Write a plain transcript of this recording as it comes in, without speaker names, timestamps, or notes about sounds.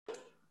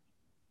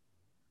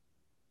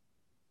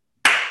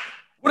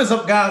What is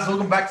up, guys?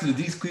 Welcome back to the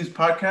D's Cleaves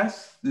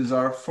podcast. This is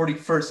our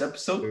 41st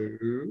episode,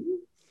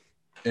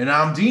 and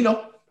I'm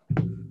Dino.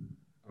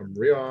 I'm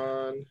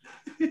Rion.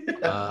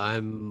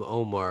 I'm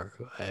Omar.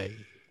 I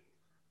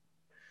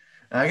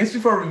guess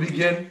before we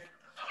begin,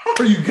 how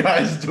are you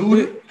guys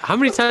doing? How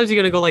many times are you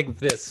gonna go like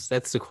this?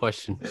 That's the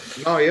question.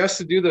 No, he has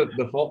to do the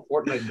default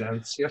Fortnite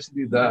dance. He has to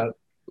do that.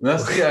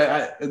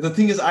 The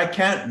thing is, I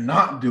can't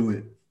not do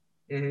it.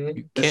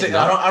 Mm-hmm.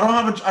 I don't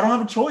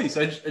have a choice.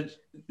 It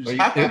just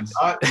happens.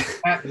 You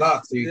can't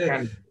not, so you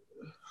can.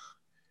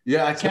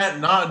 Yeah, I can't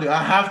not do it.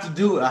 I have to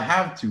do it. I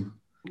have to.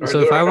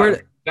 So if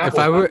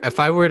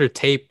I were to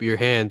tape your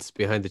hands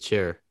behind the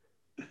chair,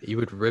 you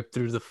would rip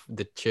through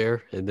the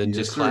chair and then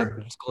just clap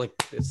and just go like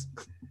this.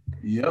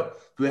 Yep.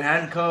 With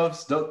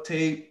handcuffs, duct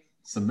tape,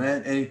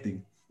 cement,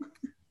 anything.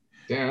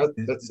 Yeah,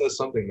 that says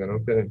something then.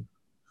 Okay.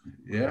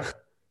 Yeah.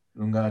 I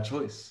don't got a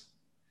choice.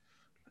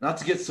 Not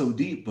to get so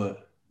deep,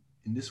 but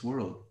in this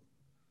world,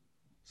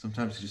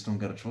 sometimes you just don't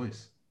got a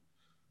choice.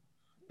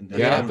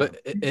 Yeah, but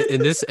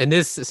in this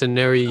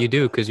scenario you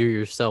do because you're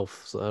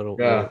yourself. So I don't.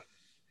 Yeah.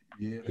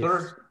 Yeah.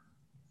 Sure.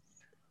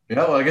 Yeah.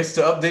 Well, I guess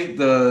to update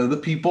the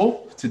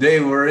people today,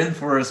 we're in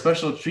for a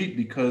special treat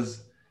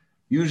because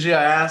usually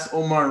I ask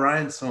Omar and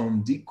Ryan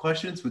some deep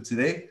questions, but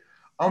today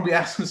I'm gonna be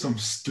asking some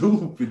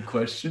stupid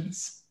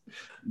questions.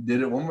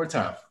 Did it one more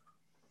time.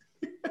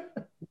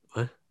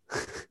 What?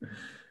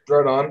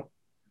 Right on.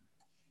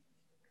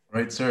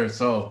 Right, sir.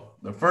 So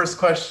the first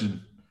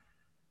question: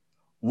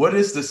 what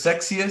is the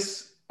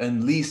sexiest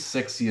and least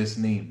sexiest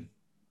name?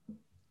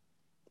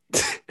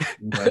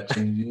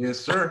 Yes,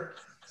 sir.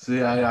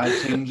 See, I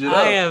changed it up.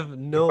 I have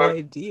no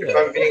idea.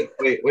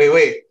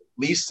 Wait.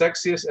 Least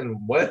sexiest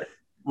and what?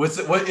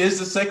 What is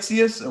the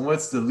sexiest and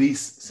what's the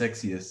least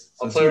sexiest?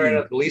 I'll tell you right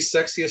now, the least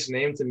sexiest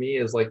name to me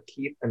is like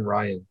Keith and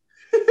Ryan.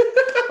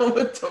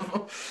 What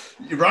the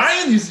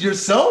Ryan,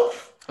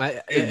 yourself?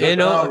 Ryan,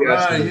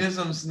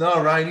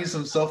 Ryan needs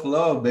some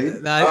self-love, baby.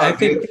 I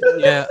think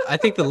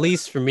the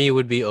least for me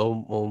would be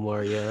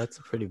Omar. Yeah, that's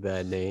a pretty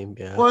bad name.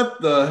 Yeah.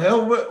 What the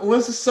hell?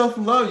 What's the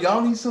self-love?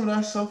 Y'all need some of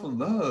that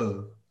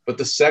self-love. But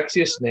the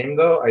sexiest name,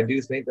 though, I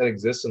do think that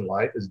exists in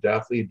life is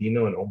definitely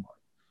Dino and Omar.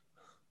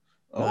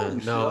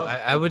 No,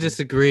 I would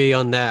disagree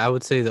on that. I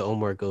would say the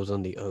Omar goes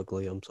on the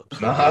ugly. I'm so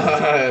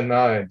sorry.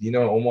 Nah.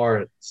 Dino and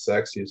Omar,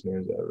 sexiest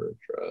names ever.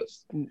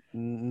 Trust.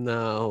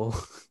 No.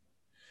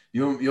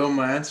 You know what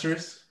my answer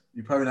is?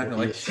 You're probably not gonna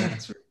like this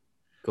answer.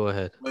 Go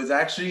ahead. But it's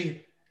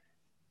actually,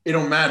 it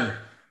don't matter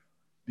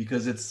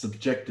because it's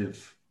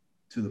subjective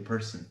to the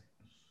person.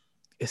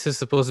 This is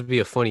supposed to be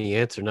a funny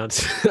answer, not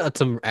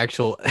some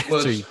actual answer.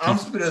 Well, I'm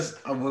spinning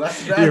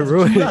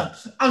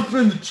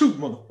the truth,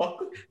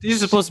 motherfucker.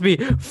 These are supposed to be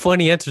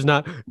funny answers,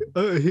 not.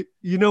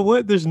 You know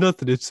what? There's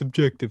nothing. It's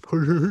subjective.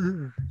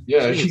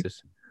 Yeah,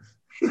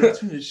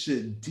 That's this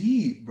shit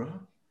deep, bro.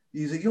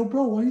 He's like, yo,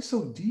 bro, why are you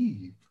so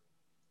deep?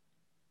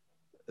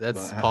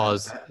 That's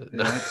pause. I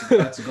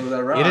had to go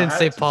that route. You didn't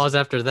say pause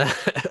after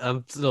that.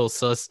 I'm still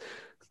sus.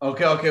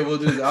 Okay, we'll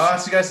do this. I'll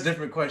ask you guys a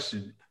different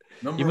question.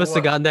 You must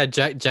have gotten that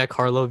Jack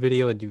Harlow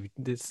video, and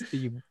it's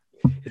in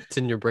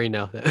your brain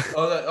now.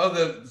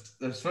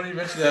 That's funny you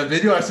mentioned that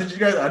video I sent you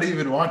guys. I didn't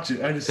even watch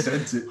it. I just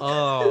sent it.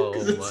 Oh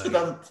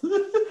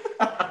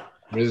my!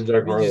 Where's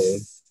Jack Harlow?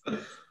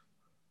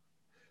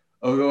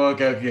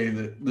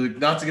 Okay.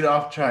 Not to get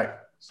off track.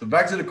 So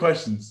back to the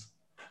questions.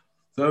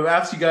 So I've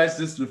asked you guys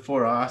this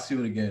before. I'll ask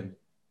you it again.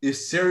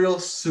 Is cereal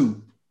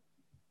soup?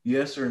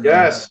 Yes or no?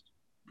 Yes.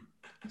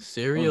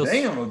 Cereal.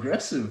 Damn,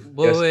 aggressive.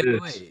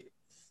 Wait.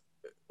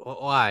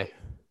 Why?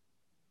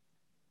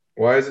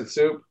 Why is it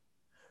soup?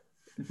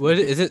 What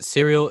isn't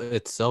cereal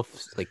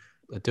itself like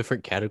a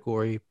different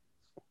category?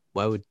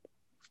 Why would?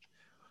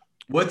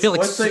 I feel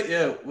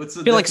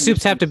like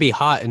soups have to be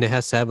hot, and it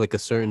has to have like a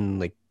certain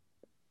like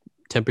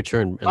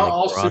temperature and Not like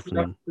all broth. soup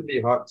have to be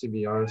hot, to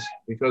be honest,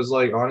 because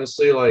like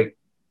honestly, like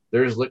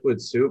there's liquid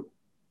soup.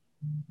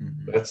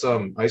 Mm-hmm. That's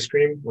ice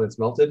cream when it's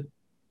melted.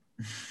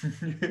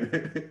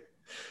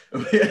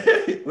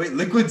 Wait,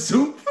 liquid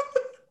soup?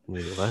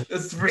 Wait, what?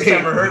 That's the first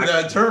time I heard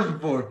that term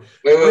before.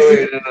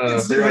 Wait. No.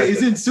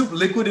 Isn't soup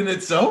liquid in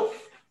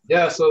itself?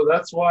 Yeah, so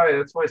that's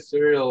why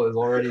cereal is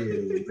already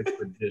a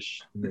liquid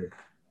dish.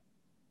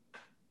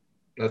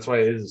 That's why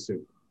it is a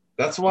soup.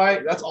 That's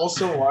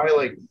also why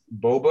like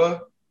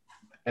boba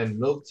and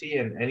milk tea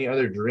and any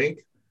other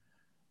drink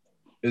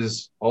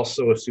is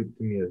also a soup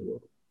to me as well.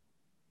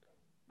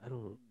 I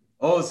don't.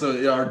 Oh,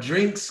 so are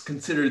drinks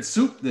considered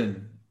soup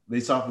then,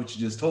 based off what you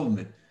just told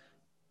me?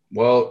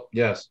 Well,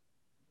 yes.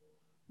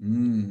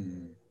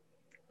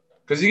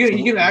 Because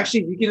you can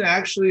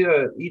actually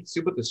eat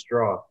soup with a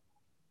straw.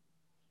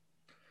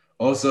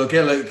 Oh, so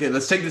okay,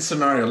 let's take this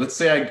scenario. Let's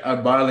say I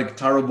buy like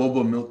Taro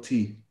Boba milk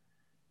tea,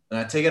 and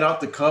I take it out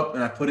the cup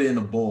and I put it in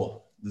a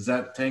bowl. Does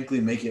that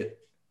technically make it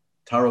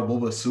Taro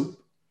Boba soup?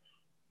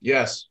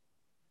 Yes.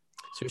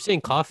 So you're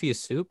saying coffee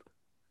is soup?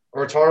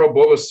 Or Taro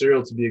Boba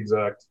cereal to be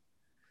exact.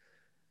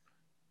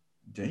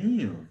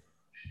 Damn.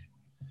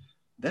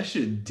 That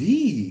shit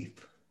deep.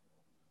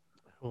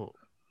 Oh.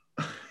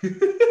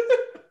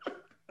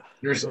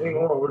 You're saying,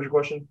 oh, what's your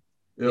question?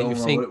 Yeah,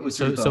 you're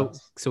saying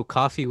so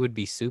coffee would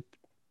be soup?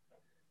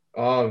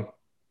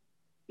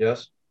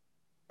 Yes.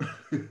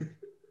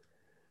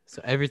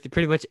 So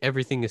pretty much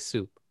everything is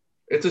soup.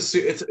 It's a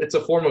soup. It's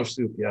a form of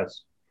soup.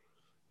 Yes.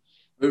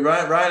 Wait,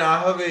 Ryan,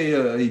 I have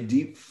a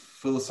deep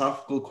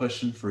philosophical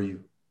question for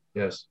you.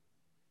 Yes.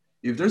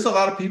 If there's a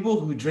lot of people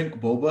who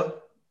drink boba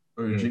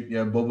or drink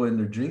boba in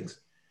their drinks,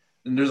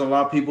 and there's a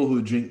lot of people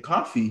who drink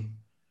coffee,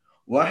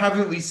 why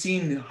haven't we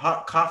seen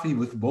hot coffee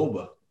with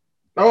boba?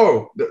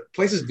 Oh, the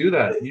places do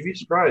that. You'd be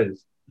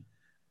surprised.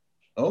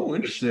 Oh,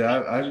 interesting.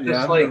 I've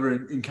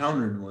never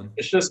encountered one.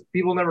 It's just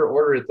people never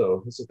order it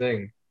though. That's the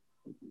thing.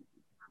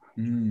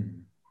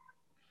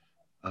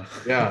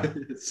 Yeah,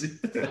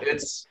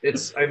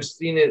 it's. I've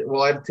seen it.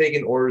 Well, I've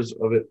taken orders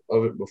of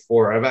it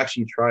before. I've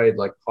actually tried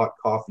like hot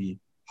coffee,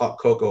 hot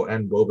cocoa,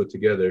 and boba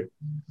together.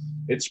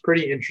 It's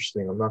pretty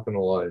interesting. I'm not gonna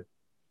lie.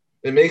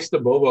 It makes the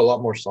boba a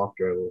lot more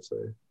softer, I will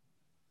say.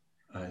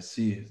 I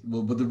see.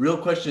 Well, but the real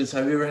question is,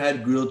 have you ever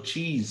had grilled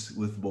cheese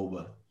with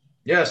boba?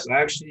 Yes,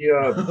 actually.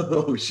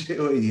 Oh shit!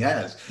 Wait, he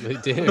has.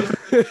 Damn.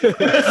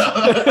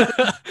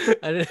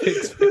 I didn't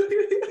expect.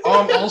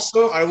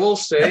 Also, I will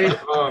say.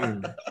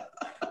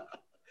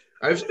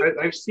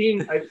 I've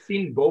seen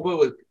boba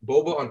with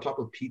boba on top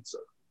of pizza.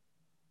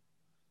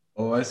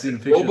 Oh, I've seen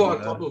pictures boba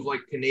on top of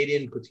like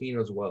Canadian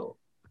poutine as well.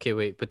 Okay,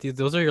 wait, but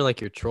those are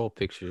your troll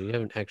pictures. You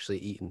haven't actually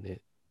eaten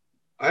it.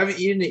 I haven't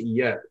eaten it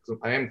yet.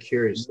 I am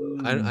curious.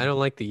 I don't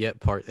like the yet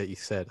part that you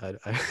said.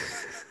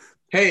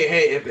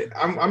 Hey!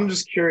 I'm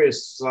just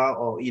curious, so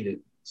I'll eat it.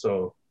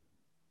 So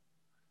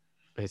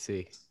I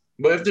see.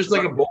 But if there's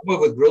like a boba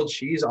with grilled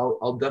cheese,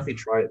 I'll definitely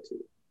try it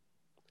too.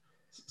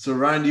 So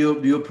Ryan, do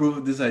you approve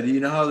of this idea?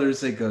 You know how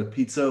there's like a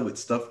pizza with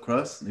stuffed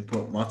crust and they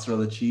put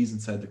mozzarella cheese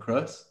inside the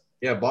crust?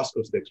 Yeah,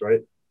 Bosco sticks,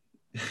 right?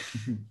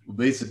 Well,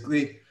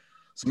 basically.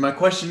 So my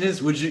question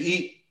is, would you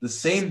eat the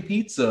same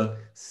pizza,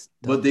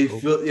 but they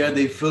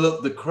fill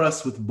up the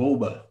crust with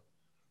boba?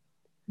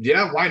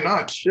 Yeah, why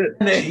not? Shit.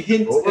 And a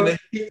hint,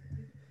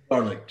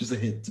 or like just a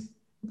hint.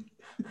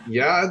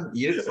 Yeah,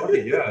 eat it. Fuck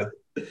it, yeah.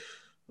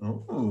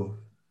 Oh.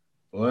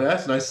 Well,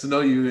 that's nice to know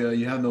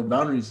you have no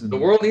boundaries. The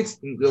world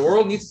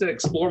needs to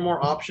explore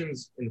more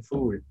options in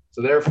food.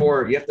 So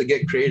therefore, you have to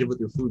get creative with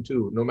your food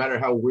too, no matter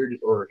how weird it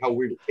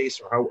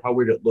tastes or how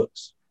weird it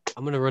looks.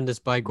 I'm gonna run this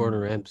by Gordon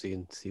Ramsay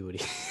and see what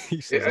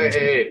he says.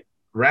 Hey,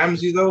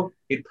 Ramsay though,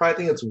 he'd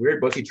probably think it's weird,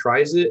 but if he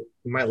tries it,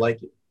 he might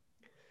like it.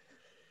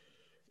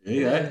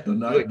 Yeah,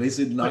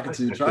 basically knock it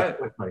till you try it.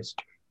 Nice.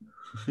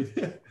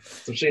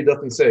 Some shit he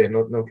doesn't say.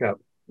 No cap.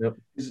 Yep.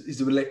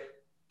 He's like,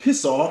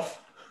 piss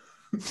off.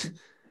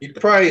 He'd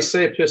probably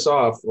say piss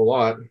off a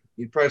lot.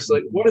 He'd probably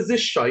say, what is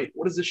this shite?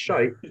 What is this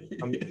shite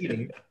I'm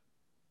eating?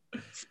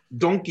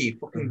 Donkey,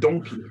 fucking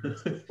donkey.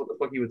 What the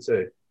fuck he would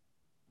say?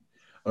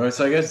 All right,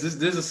 so I guess this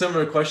is a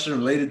similar question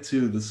related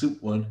to the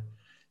soup one.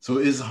 So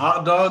is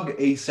hot dog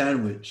a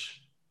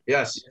sandwich?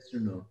 Yes. Yes or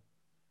no?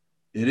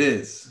 It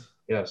is.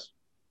 Yes.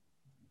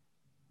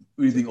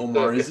 What do you think,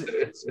 Omar? Is it?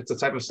 It's a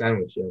type of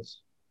sandwich, yes.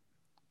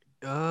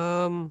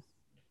 Well,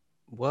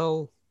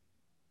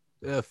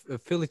 a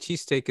Philly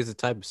cheesesteak is a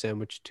type of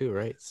sandwich too,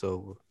 right?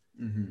 So,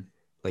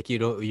 like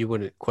you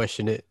wouldn't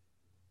question it.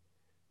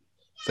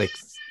 It's like,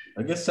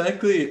 I guess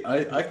technically,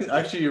 I could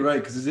actually you're right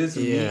because it is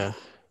a meat. Yeah,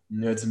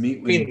 it's a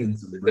meat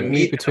with the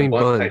meat between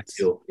buns.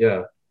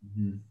 Yeah.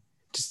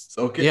 Just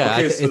okay. Yeah,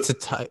 okay, it's a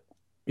type.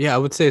 Yeah, I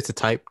would say it's a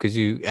type because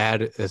you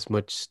add as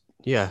much.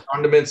 Yeah.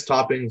 Condiments,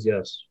 toppings,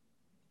 yes.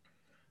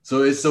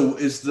 So it's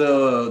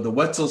the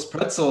Wetzel's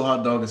pretzel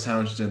hot dog is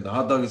sandwiched in. The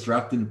hot dog is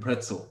wrapped in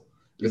pretzel.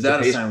 Is that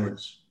a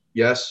sandwich?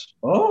 Yes.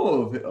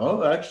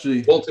 Oh,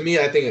 actually. Well, to me,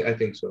 I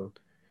think so.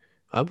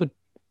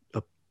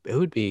 It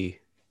would be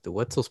the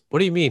Wetzel's. What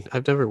do you mean?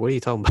 What are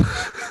you talking about?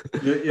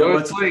 Yeah,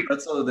 Wetzel's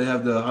pretzel. They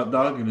have the hot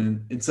dog, and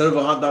then instead of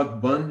a hot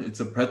dog bun, it's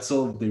a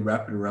pretzel. They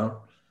wrap it around.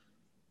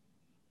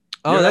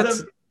 Oh,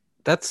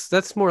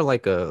 that's more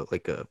like a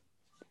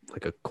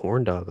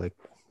corn dog, like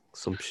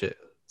some shit.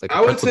 Like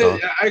I would say,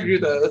 yeah, I agree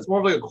with that. That's more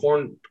of like a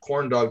corn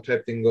dog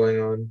type thing going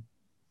on.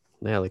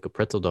 Yeah, like a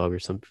pretzel dog or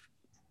some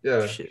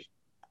shit.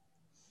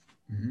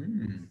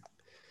 Mm.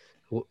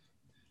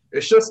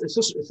 It's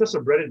just a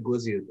breaded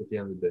glizzy at the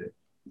end of the day.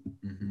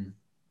 Mm-hmm.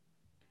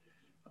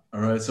 All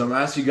right, so I'm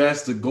asking you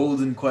guys the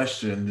golden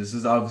question. This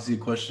is obviously a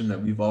question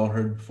that we've all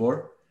heard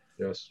before.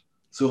 Yes.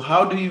 So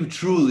how do you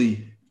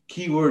truly,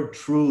 keyword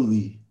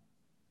truly,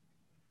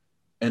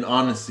 and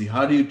honestly,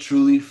 how do you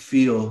truly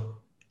feel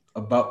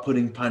about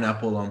putting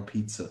pineapple on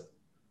pizza?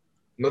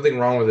 Nothing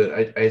wrong with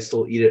it. I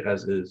still eat it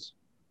as is.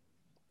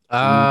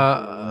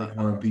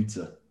 On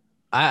pizza.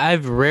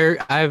 I've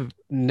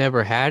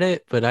never had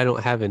it, but I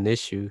don't have an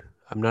issue.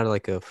 I'm not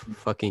like a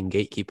fucking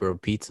gatekeeper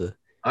of pizza.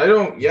 I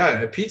don't.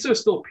 Yeah, pizza is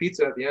still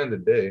pizza at the end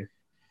of the day.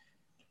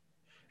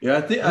 Yeah,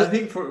 I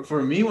think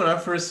for me, when I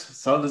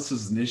first saw this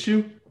as an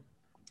issue,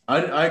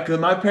 cause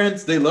my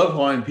parents, they love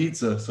Hawaiian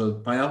pizza, so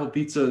pineapple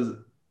pizza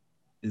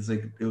is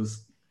like, it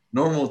was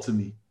normal to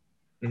me.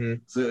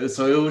 Mm-hmm.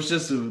 So it was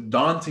just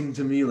daunting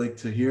to me, like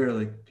to hear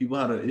like people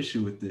had an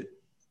issue with it.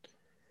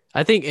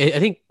 I think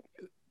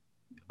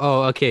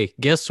Oh, okay.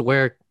 Guess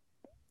where?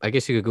 I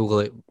guess you could Google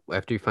it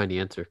after you find the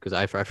answer because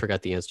I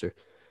forgot the answer.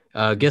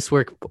 Guess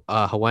where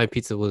Hawaiian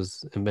pizza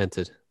was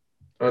invented?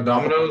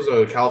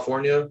 Domino's,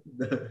 California,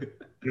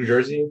 New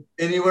Jersey.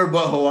 Anywhere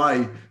but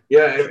Hawaii.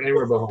 Yeah,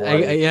 anywhere but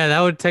Hawaii. Yeah,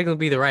 that would technically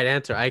be the right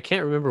answer. I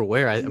can't remember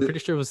where. I'm pretty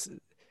sure it was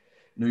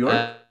New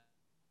York.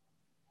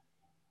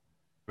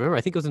 Remember,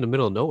 I think it was in the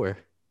middle of nowhere.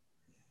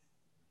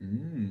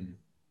 Well,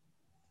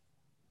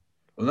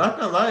 not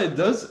gonna lie, it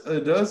does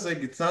like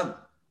it's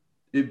not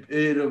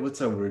it what's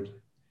that word?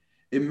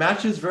 It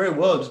matches very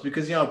well just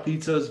because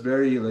pizza is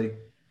very like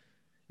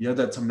you have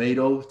that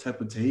tomato type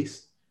of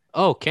taste.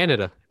 Oh,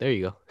 Canada. There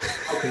you go.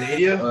 Oh,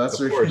 Canada? Oh, that's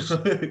of course.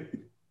 There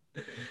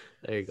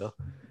you go.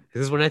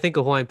 Because when I think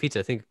of Hawaiian pizza,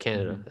 I think of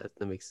Canada.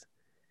 That makes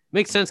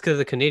sense because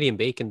the Canadian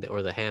bacon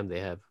or the ham they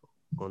have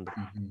on the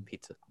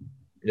pizza.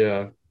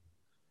 Yeah.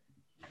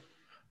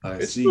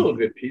 It's still a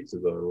good pizza,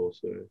 though, I will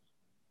say.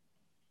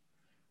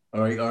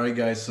 All right,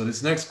 guys. So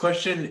this next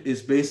question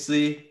is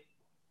basically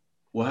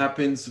what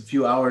happens a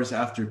few hours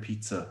after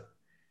pizza.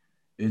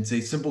 It's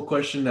a simple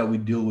question that we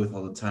deal with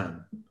all the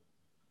time.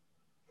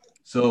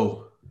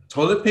 So,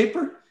 toilet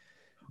paper,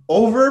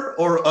 over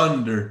or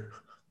under,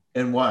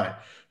 and why?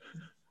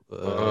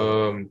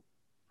 Probably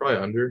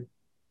under.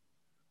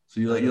 So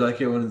you like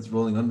it when it's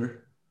rolling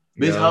under?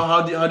 Yeah.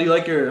 How do you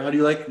like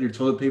your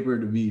toilet paper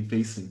to be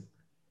facing?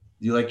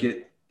 Do you like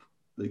it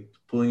like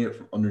pulling it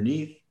from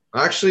underneath?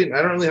 Actually,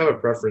 I don't really have a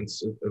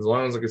preference. As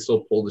long as I can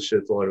still pull the shit,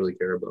 that's all I really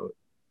care about.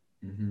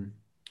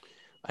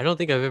 I don't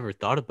think I've ever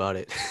thought about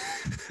it.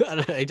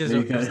 I just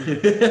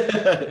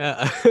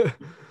yeah.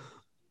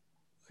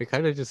 I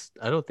kind of just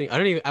I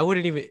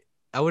wouldn't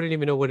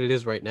even know what it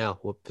is right now,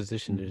 what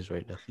position it is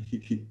right now.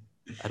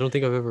 I don't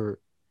think I've ever.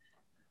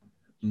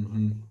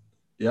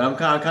 Yeah, I'm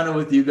kind of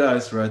with you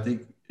guys where I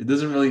think it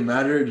doesn't really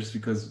matter just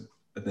because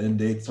at the end of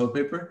the day it's toilet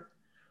paper.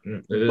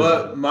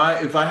 But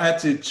if I had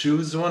to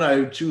choose one, I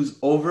would choose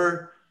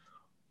over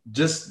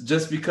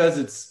just because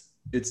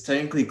it's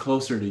technically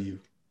closer to you.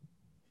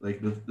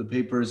 Like the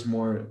paper is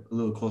a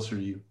little closer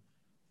to you.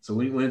 So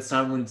when it's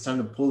time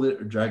to pull it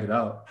or drag it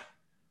out,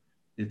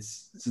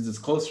 since it's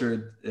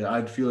closer,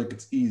 I'd feel like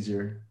it's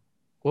easier.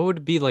 What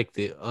would be like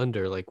the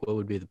under? Like what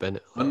would be the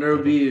benefit? Under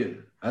would be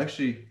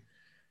actually.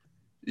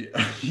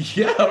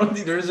 Yeah, I don't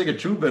think there is like a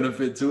true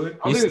benefit to it.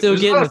 You're still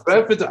getting a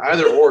benefit to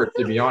either or,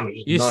 to be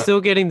honest. You're still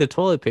getting the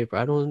toilet paper.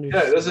 I don't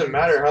understand. Yeah, it doesn't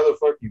matter how the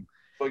fuck you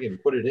fucking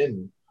put it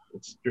in.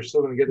 You're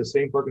still gonna get the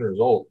same fucking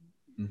result.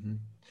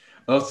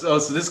 So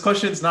this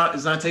question is not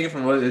taken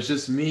from what it's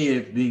just me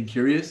being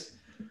curious.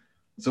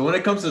 So when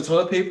it comes to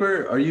toilet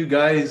paper, are you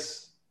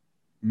guys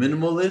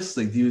minimalist?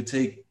 Like, do you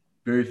take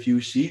very few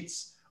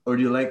sheets, or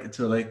do you like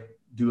to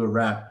do a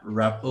wrap?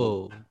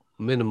 Oh.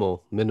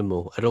 Minimal.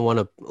 I don't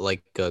want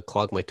to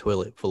clog my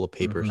toilet full of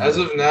papers. As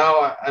of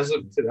now, as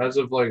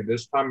of like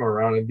this time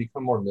around, it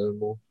become more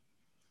minimal.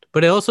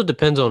 But it also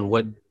depends on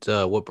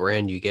what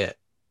brand you get.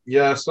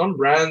 Yeah, some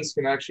brands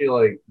can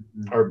actually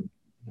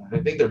I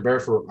think they're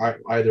better for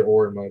either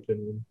or, in my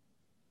opinion.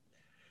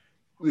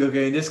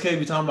 Okay, in this case,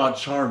 we're talking about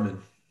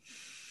Charmin.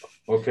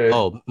 Okay.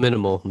 Oh,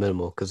 minimal,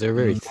 because they're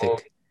very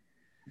thick.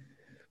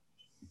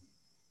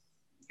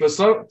 But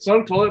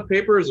some toilet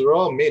papers are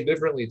all made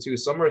differently too.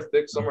 Some are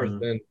thick, some are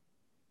thin.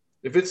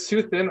 If it's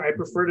too thin, I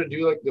prefer to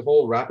do like the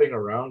whole wrapping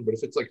around. But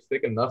if it's like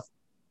thick enough,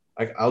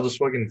 I'll just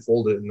fucking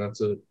fold it and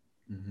that's it.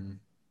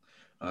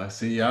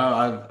 See,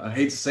 yeah, I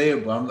hate to say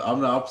it, but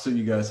I'm the opposite of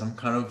you guys.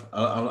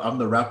 I'm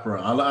the wrapper.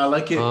 I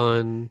like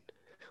it.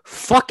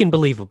 Fucking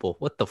believable.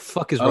 What the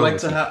fuck is wrong?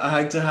 I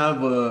like to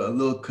have a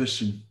little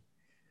cushion.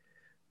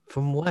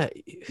 From what?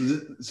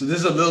 So this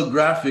is a little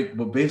graphic,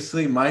 but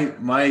basically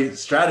my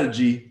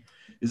strategy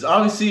is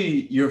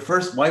obviously your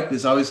first wipe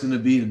is always going to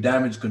be the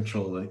damage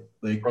control,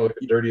 like probably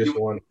the dirtiest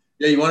one.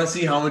 Yeah, you want to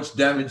see how much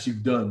damage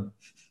you've done.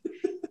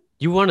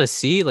 You want to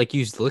see, like,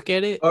 you look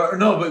at it? Or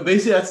no, but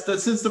basically that's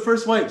since the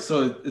first wipe,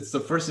 so it's the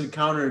first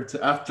encounter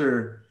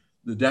after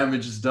the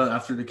damage is done,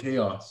 after the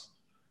chaos.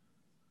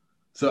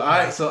 So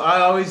I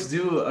always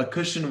do a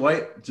cushion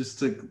wipe just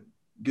to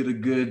get a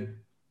good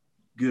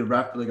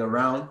wrap, like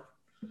around,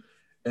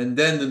 and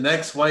then the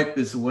next wipe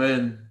is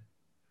when,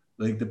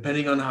 like,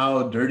 depending on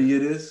how dirty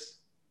it is,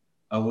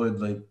 I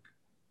would like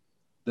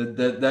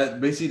that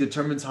basically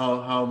determines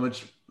how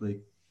much like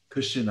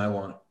cushion I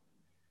want.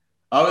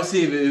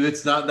 Obviously, if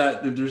it's not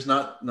that, if there's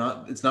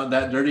it's not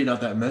that dirty,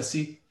 not that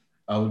messy,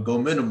 I would go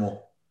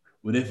minimal.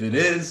 But if it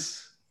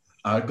is,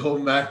 I'd go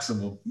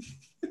maximum.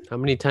 How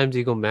many times do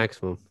you go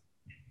maximum?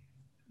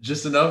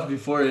 Just enough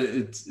before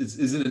it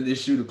isn't an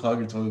issue to clog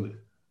your toilet.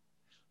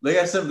 Like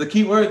I said, the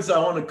key word is I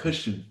want a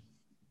cushion.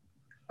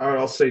 All right,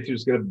 I'll say too,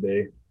 just get a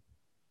bidet.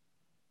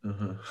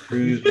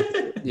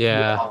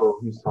 Yeah.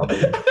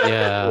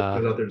 Yeah.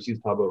 Out there to see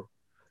Tabo.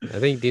 I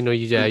think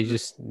you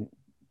just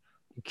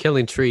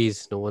killing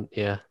trees. No one.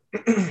 Yeah.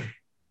 I'm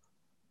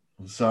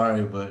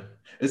sorry, but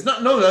it's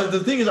not. No,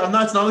 the thing is,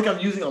 It's not like I'm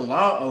using a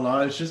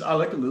lot. It's just I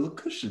like a little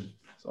cushion.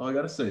 That's all I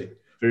gotta say.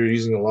 So you're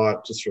using a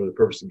lot just for the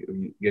purpose of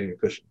getting a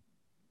cushion.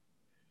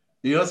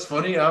 You know what's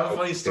funny? I have a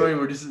funny story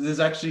where this is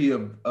actually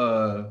what's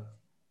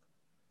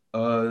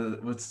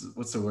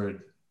the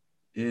word?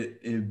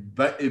 It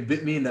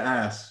bit me in the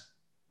ass.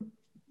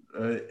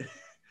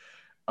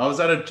 I was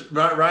at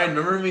Ryan.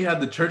 Remember we had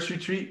the church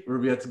retreat where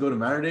we had to go to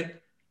Mater Dei?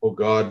 Oh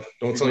God!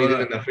 Don't tell me you did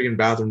in that freaking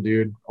bathroom,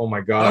 dude. Oh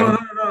my God!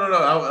 No.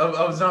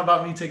 I was not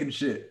about me taking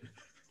shit.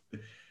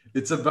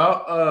 It's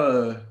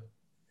about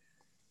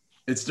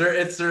it's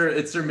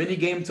their mini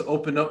game to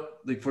open up,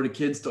 like for the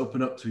kids to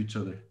open up to each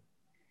other.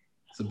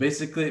 So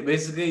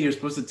basically, you're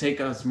supposed to take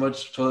as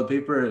much toilet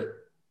paper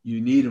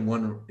you need in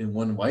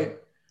one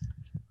wipe.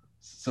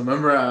 So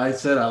remember, I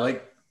said I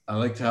like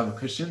to have a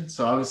cushion.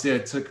 So obviously, I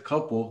took a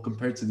couple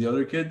compared to the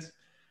other kids.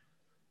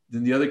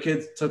 Then the other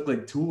kids took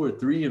like 2 or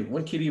 3, and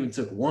one kid even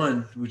took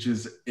 1, which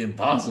is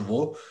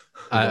impossible.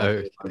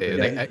 That's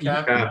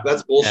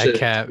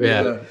bullshit.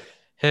 Yeah.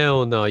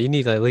 Hell no, you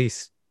need at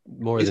least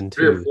more than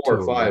 2 or 4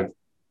 or 5.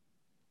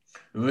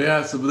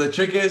 Yeah, so the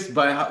trick is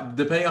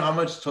depending on how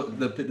much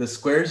the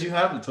squares you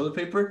have, the toilet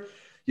paper,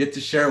 you have to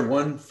share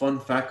one fun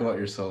fact about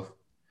yourself.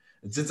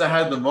 And since I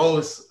had the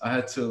most, I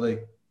had to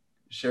like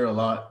share a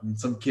lot. And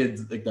some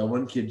kids, like that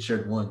one kid,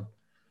 shared 1.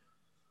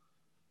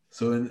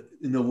 So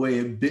in a way,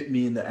 it bit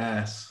me in the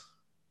ass,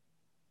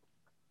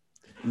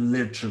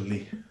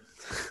 literally.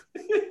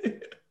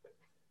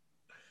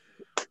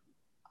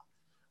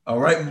 All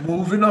right,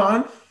 moving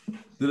on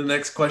to the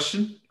next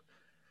question.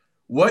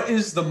 What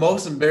is the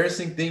most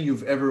embarrassing thing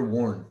you've ever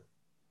worn?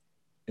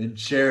 And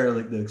share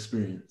like the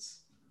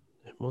experience.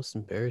 The most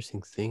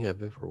embarrassing thing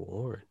I've ever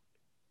worn.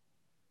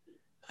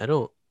 I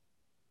don't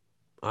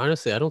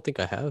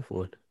think I have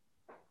one.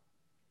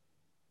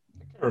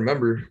 I can't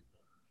remember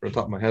from the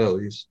top of my head at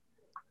least.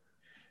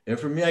 Yeah,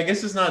 for me, I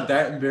guess it's not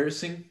that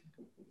embarrassing,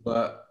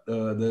 but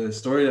the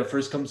story that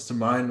first comes to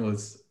mind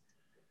was,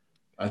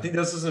 I think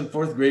this was in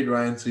 4th grade,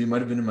 Ryan, so you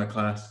might have been in my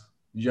class.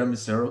 Did you have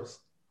Miss Saros?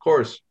 Of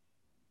course.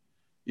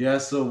 Yeah,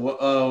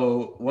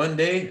 so one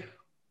day,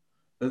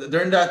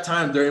 during that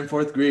time, during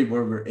 4th grade,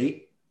 where we're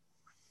 8,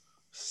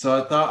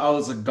 so I thought I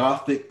was a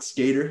gothic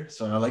skater,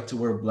 so I like to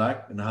wear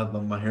black, and I had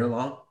my hair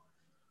long.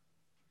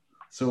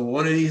 So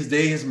one of these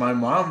days, my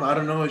mom, I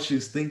don't know what she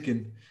was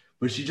thinking,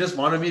 but she just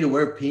wanted me to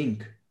wear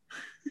pink.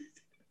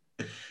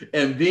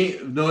 And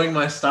knowing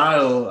my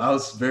style, I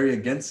was very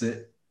against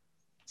it.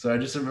 So I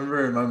just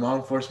remember my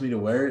mom forced me to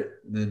wear it.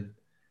 And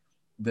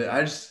then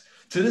I just,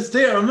 to this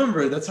day, I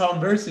remember it. That's how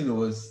embarrassing it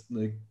was.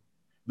 Like,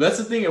 that's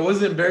the thing. It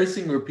wasn't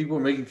embarrassing where people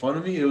were making fun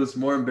of me. It was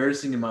more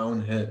embarrassing in my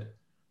own head.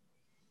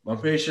 I'm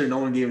pretty sure no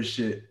one gave a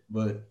shit,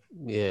 but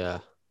yeah.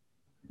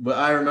 But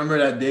I remember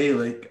that day,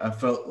 like I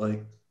felt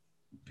like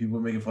people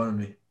were making fun of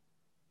me.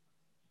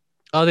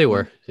 Oh, they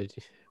were.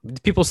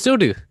 People still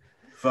do.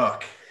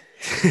 Fuck.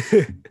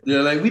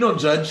 They're like, we don't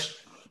judge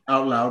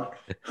out loud.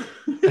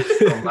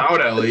 Out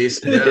loud, at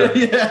least. Yeah.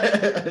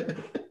 Yeah.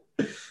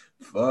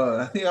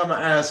 I think I'm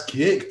my ass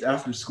kicked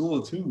after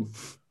school too.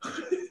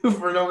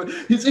 For no,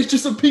 it's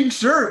just a pink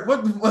shirt. What?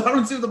 I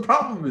don't see what the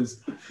problem is.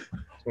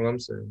 That's what I'm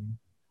saying.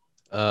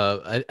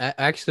 I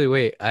actually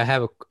wait.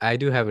 I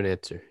do have an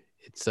answer.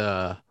 It's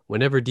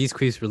whenever D's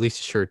Queez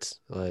releases shirts,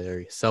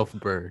 self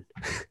burn.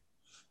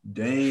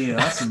 Damn,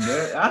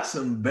 that's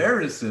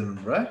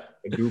embarrassing, right?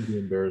 It do be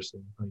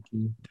embarrassing.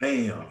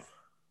 Damn,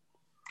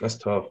 that's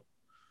tough.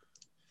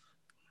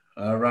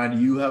 Ryan,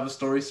 do you have a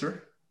story,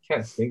 sir?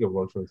 Can't think of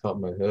one from the top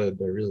of my head.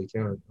 I really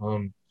can't.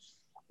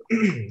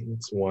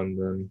 It's one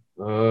then.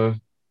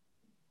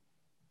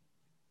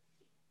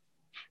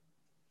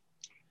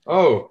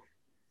 Oh,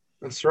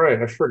 that's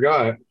right. I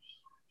forgot.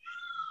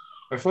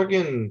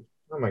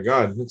 Oh my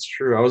God, that's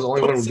true. I was the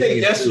only one who did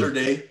it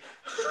yesterday.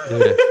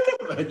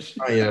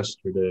 Not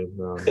yesterday.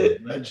 No.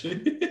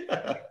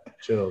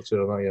 Chill.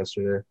 Not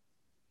yesterday.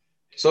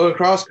 So in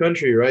cross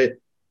country, right?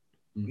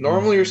 Mm-hmm.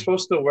 Normally you're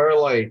supposed to wear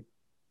like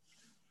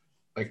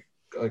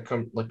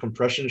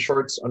compression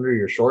shorts under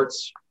your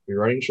shorts, your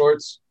running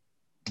shorts.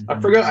 Mm-hmm.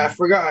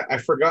 I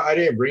forgot. I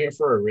didn't bring it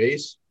for a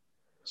race,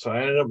 so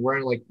I ended up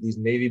wearing like these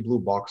navy blue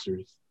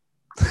boxers.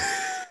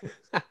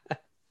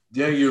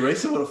 Yeah, you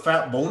racing with a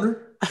fat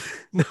boner?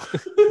 No.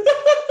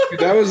 Dude,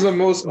 that was the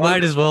most.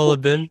 Might as well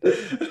have been.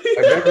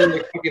 I've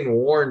ever fucking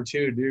worn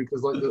too, dude.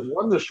 Because like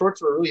the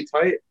shorts were really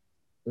tight,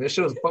 and this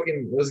shit was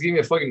fucking. It was giving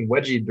me a fucking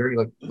wedgie during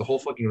like the whole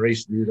fucking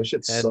race, dude. That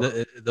shit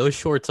sucked. Those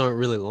shorts aren't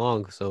really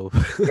long, so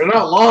they're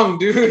not long,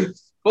 dude.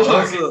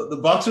 So the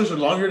boxers are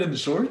longer than the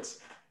shorts.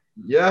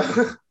 Yeah.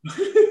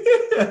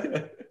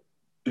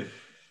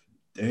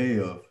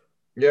 Damn.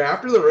 Yeah,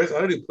 after the race,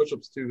 I had to do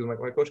push-ups too because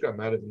my coach got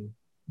mad at me.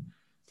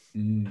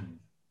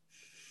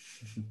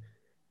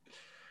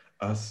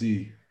 I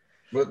see.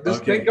 But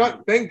thank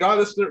God,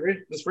 this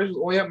race was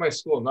only at my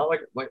school, not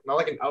like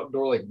an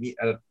outdoor like meet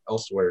at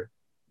elsewhere.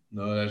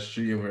 No, that's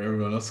true. Where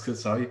everyone else could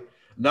saw you.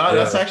 No,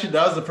 yeah. That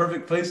was the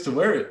perfect place to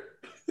wear it.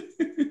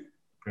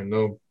 I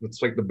know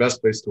it's like the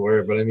best place to wear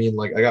it, but I mean,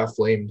 like I got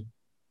flamed.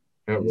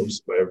 I got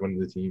roasted by everyone in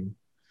the team.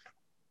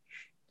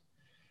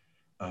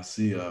 I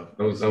see. That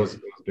was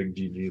big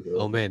GG though.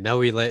 Oh man, now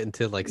we let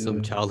into like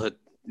some childhood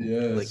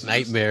Yeah, like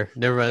nightmare.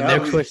 Never mind.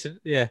 Never question.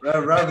 Yeah.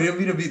 Rob, we didn't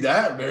mean to be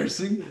that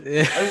embarrassing.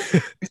 Yeah.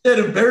 We said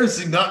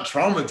embarrassing, not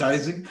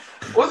traumatizing.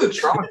 It wasn't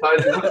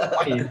traumatizing. It was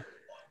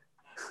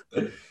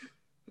funny.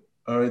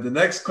 All right, the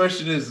next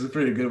question is a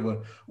pretty good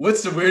one.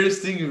 What's the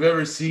weirdest thing you've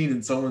ever seen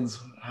in someone's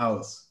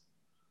house?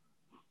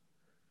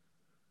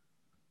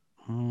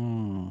 I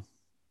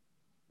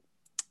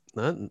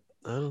don't.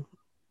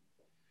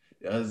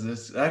 Yeah,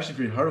 it's actually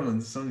pretty hard one.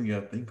 It's something you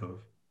gotta think of.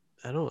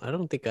 I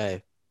don't think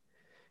I.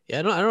 Yeah,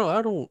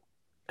 I don't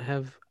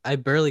have. I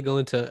barely go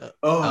into.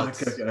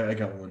 Okay, I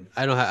got one.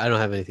 I don't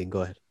have anything.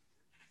 Go ahead.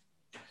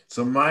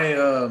 So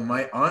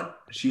my aunt,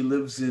 she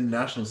lives in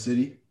National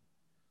City.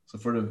 So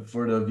for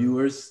the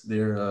viewers,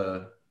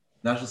 their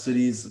National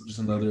City is just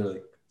another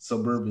like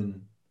suburb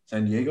in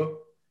San Diego.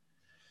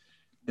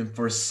 And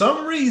for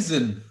some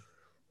reason,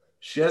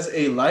 she has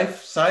a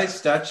life-size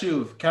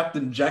statue of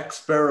Captain Jack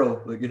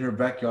Sparrow like in her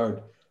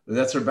backyard.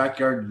 That's her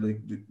backyard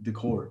like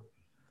decor.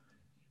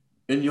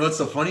 And you know what's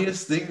the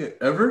funniest thing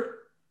ever?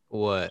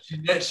 What?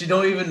 She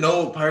don't even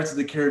know what Pirates of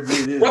the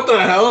Caribbean is. What the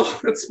hell?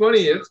 That's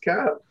funny. It's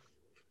Cap.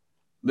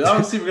 But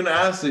obviously, we're gonna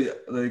ask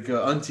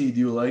Auntie, do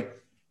you like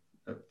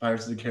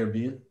Pirates of the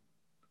Caribbean?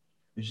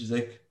 And she's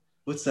like,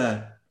 "What's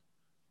that?"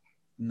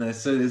 And I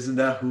said, "Isn't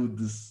that who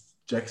this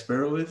Jack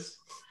Sparrow is?"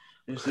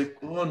 And she's like,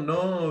 "Oh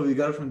no, we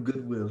got it from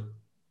Goodwill."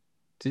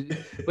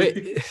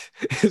 Wait,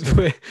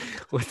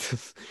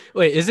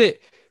 wait, is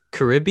it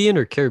Caribbean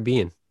or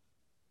Caribbean?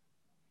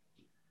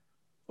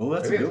 Oh,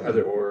 that's a good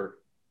one. Or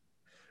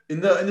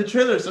in the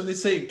trailer, don't they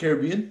say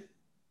Caribbean?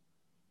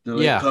 They're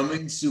like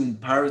coming soon,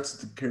 Pirates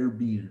of the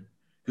Caribbean.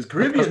 Because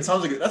Caribbean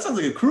sounds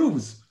like a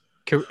cruise.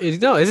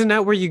 No, isn't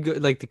that where you go,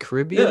 like the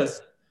Caribbean?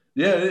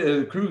 Yeah,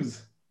 a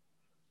cruise.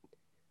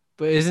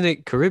 But isn't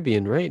it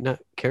Caribbean, right? Not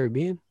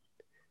Caribbean.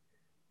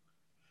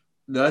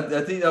 No,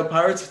 I think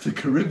Pirates of the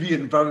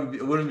Caribbean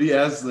probably wouldn't be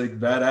as like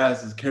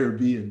badass as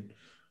Caribbean.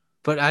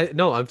 But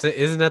I'm saying,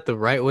 isn't that the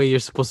right way you're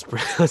supposed to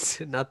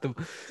pronounce it? Not the.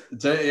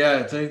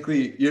 Yeah,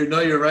 technically, you're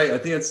right. I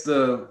think it's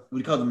what do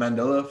you call it, the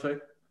Mandela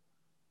effect?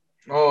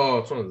 Oh,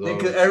 it's one of those. I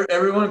think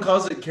everyone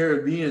calls it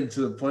Caribbean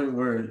to the point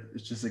where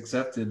it's just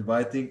accepted. But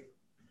I think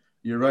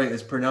you're right.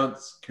 It's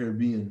pronounced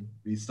Caribbean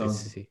based on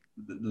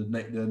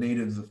the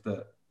natives of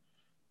that.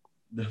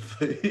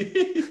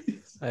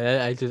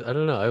 I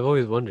don't know. I've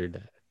always wondered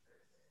that.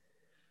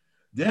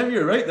 Damn,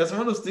 you're right. That's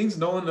one of those things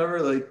no one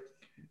ever like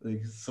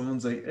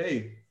someone's like,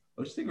 "Hey,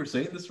 don't you think we're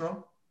saying this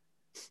wrong?"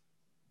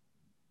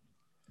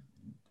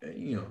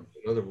 Damn.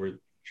 Another word. I'm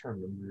trying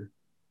to remember.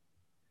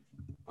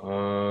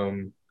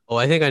 Oh,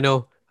 I think I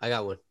know. I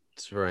got one.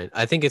 It's Ryan.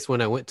 I think it's when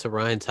I went to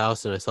Ryan's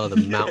house and I saw the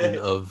mountain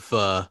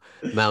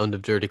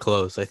of dirty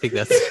clothes. I think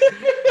that's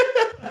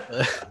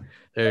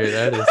there.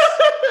 That is.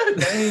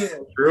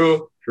 Damn.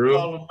 True.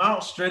 Call him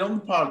out straight on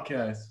the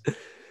podcast.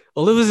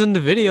 Well, it was in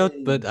the video,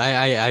 but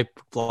I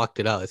blocked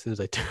it out as soon as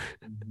I turned.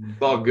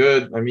 It's all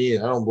good. I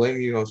mean, I don't blame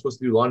you. I was supposed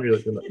to do laundry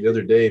like the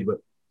other day, but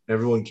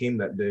everyone came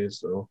that day,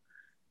 so.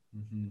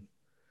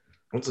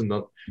 What's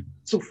another?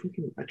 It's so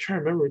freaking. I try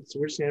to remember. It's the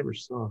worst thing I ever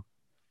saw.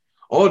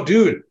 Oh,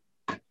 dude.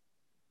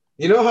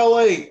 You know how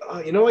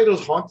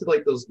those haunted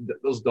like those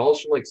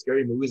dolls from like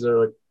scary movies that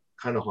are like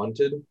kind of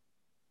haunted.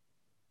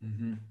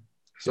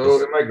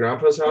 So in my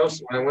grandpa's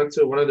house, when I went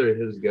to one of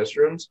his guest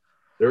rooms,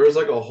 there was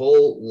like a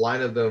whole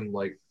line of them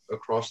like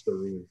across the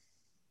room.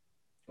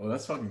 Oh,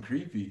 that's fucking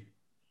creepy.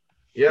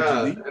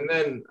 Yeah, and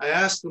then I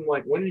asked him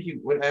like when did he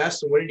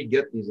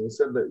get these, and he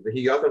said that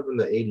he got them from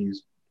the 80s.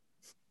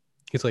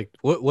 He's like,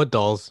 what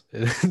dolls?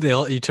 And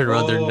you turn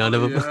around, there are none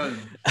of them.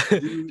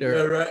 Dude, yeah,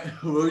 right.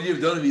 What would you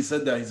have done if he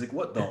said that? He's like,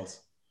 what dolls?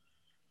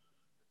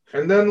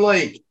 And then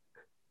like,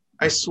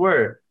 I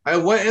swear, I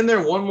went in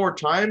there one more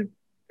time,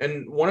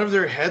 and one of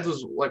their heads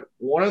was like,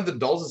 one of the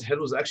dolls' head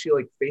was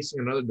actually like facing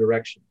another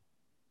direction.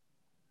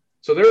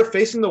 So they were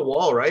facing the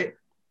wall, right?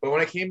 But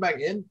when I came back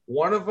in,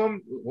 one of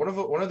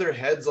their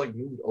heads like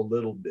moved a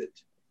little bit.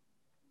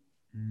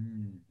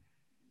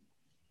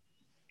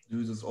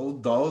 Dude, those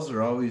old dolls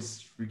are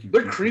always freaking.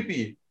 They're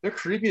creepy. They're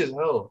creepy as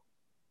hell.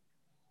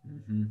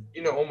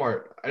 You know,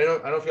 Omar. I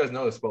don't know if you guys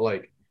know this, but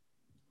like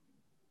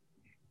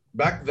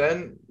back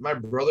then, my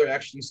brother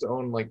actually used to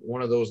own like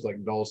one of those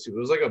like dolls too. It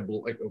was like a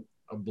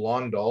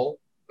blonde doll,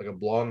 like a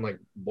blonde like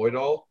boy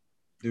doll.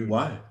 Dude,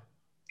 why?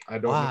 I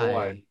don't know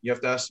why. You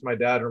have to ask my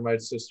dad or my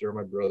sister or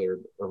my brother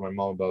or my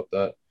mom about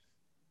that.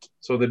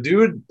 So the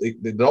dude,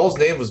 the doll's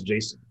name was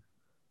Jason.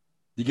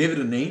 You gave it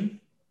a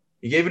name?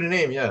 He gave it a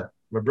name, yeah.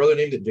 My brother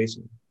named it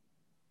Jason.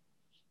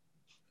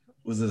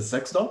 Was it a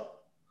sex doll?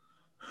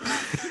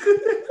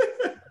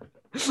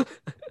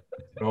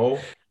 No.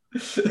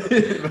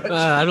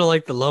 I don't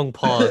like the long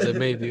pause. It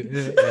made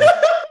you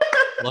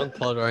long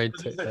pause right.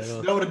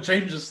 That would have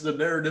changed the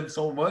narrative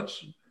so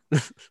much.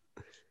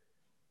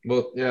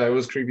 Well, yeah, it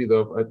was creepy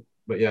though.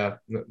 But yeah,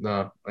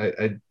 no,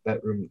 I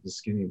that room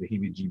is giving me the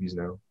heebie-jeebies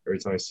now every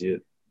time I see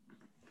it.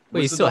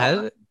 Wait, you still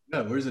have it?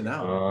 Yeah, where's it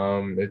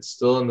now? It's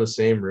still in the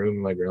same room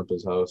in my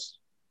grandpa's house.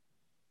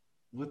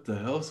 What the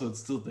hell? So it's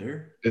still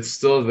there? It's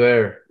still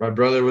there. My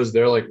brother was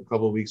there like a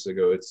couple of weeks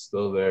ago. It's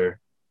still there.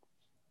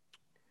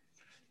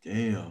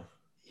 Damn.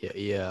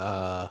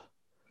 Yeah.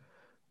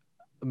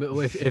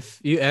 If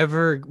you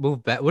ever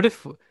move back, what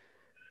if?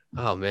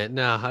 Oh man,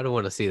 no, I don't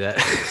want to see that.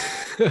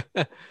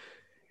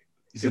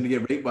 He's gonna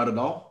get raped by the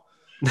doll.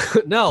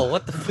 No,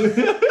 what the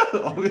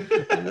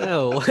fuck?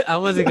 No, I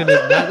wasn't gonna.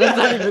 That's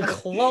not even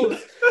close.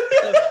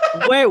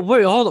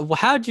 Wait, hold on.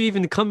 How'd you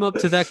even come up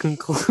to that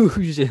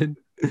conclusion?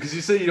 Because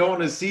you said you don't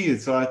want to see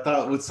it, so I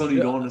thought what's something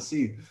you don't want to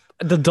see.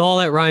 The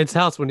doll at Ryan's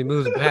house when he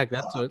moves back.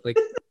 That's what like.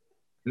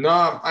 No,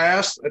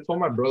 I told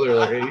my brother,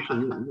 like, hey, you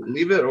should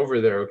leave it over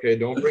there, okay?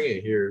 Don't bring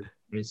it here.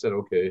 And he said,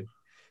 okay.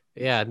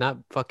 Yeah, not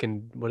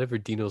fucking whatever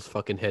Dino's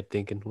fucking head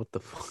thinking. What the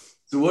fuck?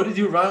 So what did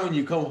you run when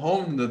you come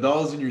home? The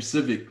doll's in your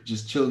Civic,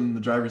 just chilling in the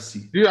driver's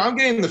seat. Dude, I'm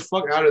getting the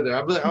fuck out of there.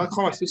 I'll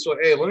call my sister, like,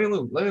 hey, let me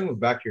move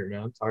back here,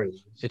 man. I'm tired of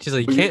this. It's just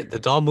like, you can't. The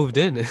doll moved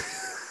in.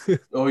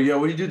 Oh, yeah.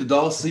 What do you do? The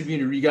doll's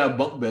sleeping in you got a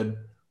bunk bed.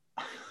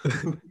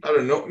 I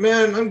don't know.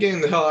 Man, I'm getting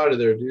the hell out of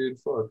there, dude.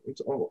 Fuck.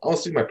 I'll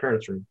see my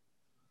parents' room.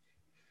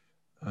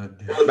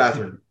 The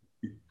bathroom.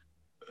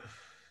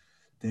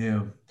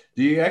 Damn.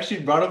 Do you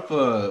actually brought up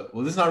well,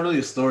 this is not really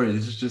a story.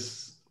 This is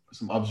just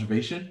some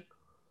observation.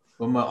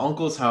 But my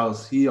uncle's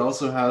house, he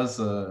also has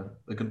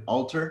like an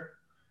altar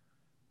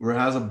where it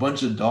has a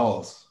bunch of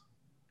dolls.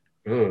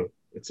 Oh,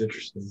 it's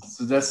interesting.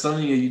 So that's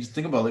something that you just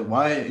think about. Like,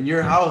 why in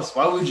your house?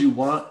 Why would you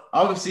want?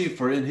 Obviously,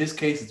 in his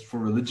case, it's for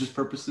religious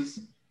purposes.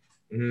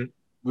 Mm-hmm.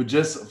 But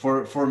just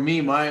for me,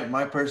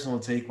 my personal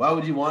take, why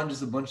would you want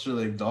just a bunch of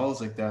like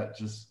dolls like that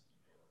just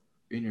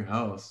in your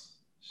house?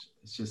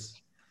 It's just.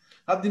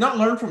 Have you not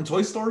learned from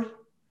Toy Story?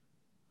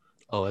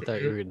 Oh, I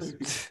thought you were gonna.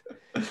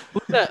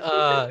 What's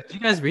that? Did you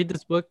guys read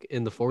this book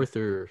in the fourth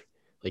or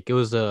like it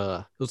was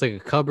like a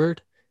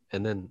cupboard,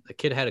 and then a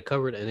kid had a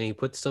cupboard, and then he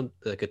put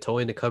like a toy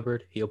in the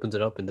cupboard. He opens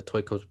it up, and the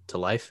toy comes to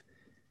life.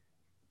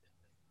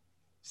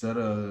 Is that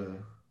a?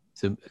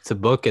 It's a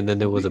book, and then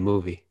there was a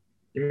movie.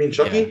 You mean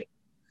Chucky? Yeah.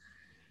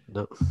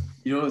 No.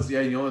 You know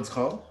what it's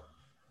called?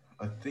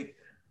 I think.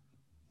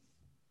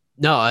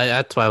 No,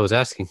 that's why I was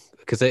asking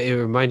because it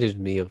reminded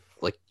me of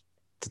like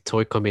the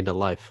toy coming to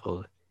life.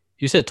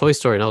 You said Toy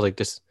Story, and I was like,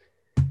 this.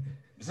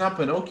 It's not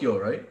Pinocchio,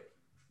 right?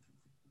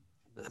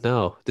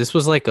 No, this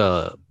was like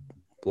a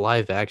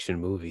live action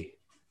movie.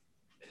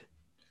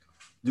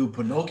 Dude,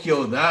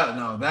 Pinocchio,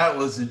 that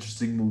was an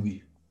interesting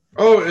movie.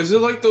 Oh, is it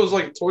like those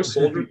like toy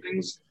soldier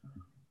things?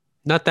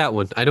 Not that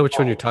one. I know which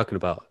one you're talking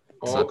about.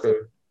 Okay.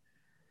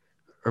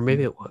 Or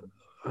maybe it was.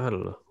 I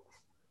don't know.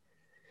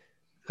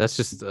 That's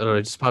just, I don't know,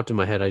 it just popped in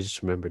my head. I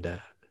just remembered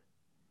that.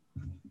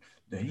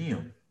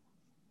 Damn.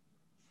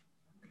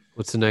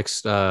 What's the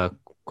next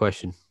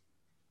question?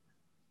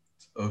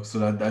 Oh,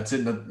 so that's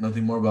it?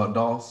 Nothing more about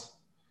dolls?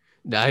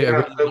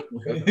 I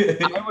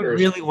would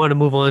really want to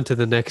move on to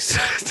the next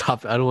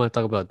topic. I don't want to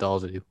talk about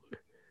dolls anymore.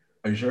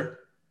 Are you sure?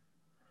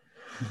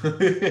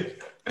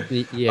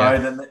 Yeah. All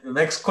right, then the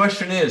next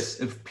question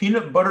is, if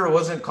peanut butter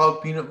wasn't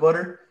called peanut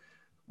butter,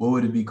 what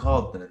would it be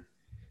called then?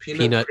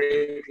 Peanut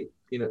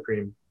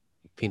cream.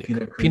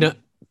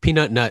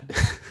 Peanut nut.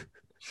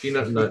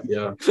 Peanut nut,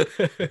 yeah.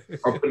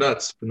 Or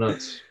peanuts.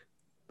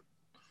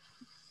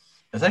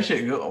 That's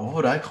actually good. What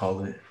would I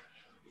call it?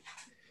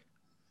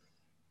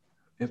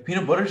 Yeah,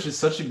 peanut butter is just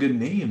such a good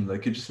name.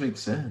 Like, it just makes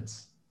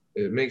sense.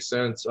 It makes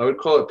sense. I would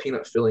call it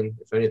peanut filling,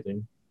 if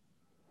anything.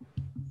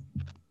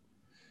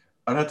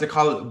 I'd have to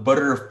call it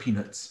butter of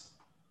peanuts.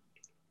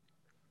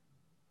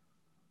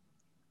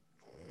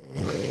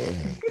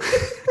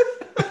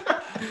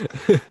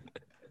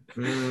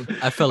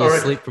 I fell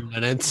asleep from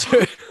that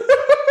answer.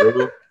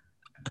 What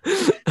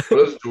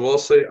does Joel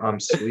say? I'm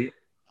sleep.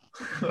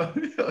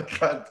 Oh,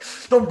 God.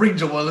 Don't bring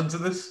Joel into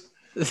this.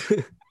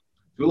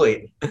 Too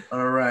late.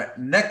 All right.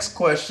 Next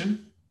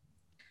question.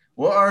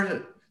 What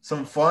are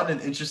some fun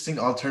and interesting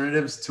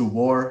alternatives to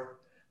war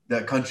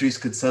that countries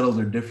could settle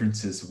their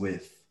differences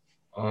with?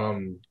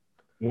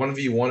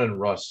 1v1 and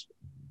Rust.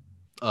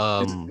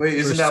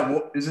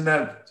 Isn't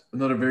that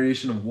another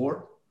variation of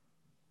war?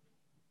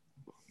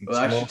 Well,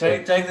 actually,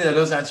 technically, that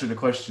does answer the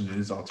question. It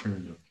is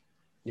alternative.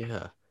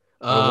 Yeah.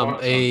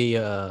 Rock,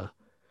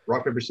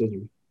 paper,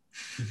 scissors.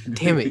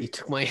 Damn it! You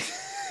took my.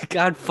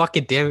 God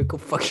fucking damn it! Go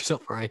fuck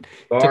yourself, Ryan.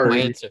 Sorry. Took my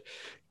answer.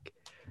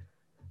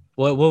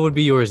 What would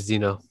be yours,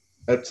 Zeno?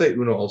 I'd say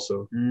Uno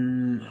also.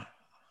 Yeah,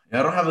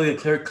 I don't have like a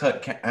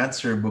clear-cut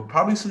answer, but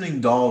probably something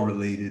doll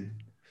related.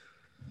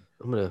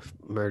 I'm gonna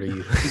murder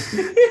you.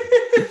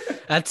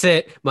 That's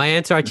it. My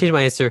answer. I changed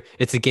my answer.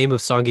 It's a game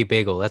of Soggy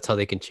Bagel. That's how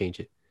they can change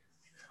it.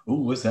 Ooh,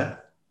 what's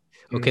that?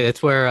 Okay,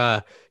 that's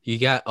where you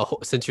got a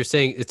whole, since you're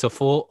saying it's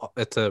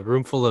a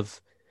room full of.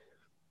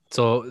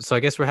 So I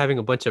guess we're having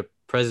a bunch of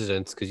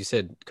presidents because you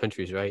said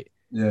countries, right?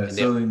 Yeah.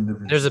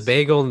 There's a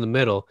bagel in the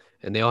middle,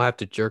 and they all have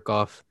to jerk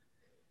off,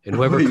 and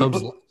whoever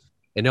comes,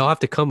 and they'll have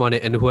to come on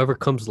it, and whoever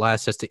comes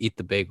last has to eat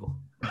the bagel.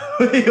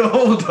 Wait,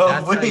 hold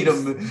on. Wait a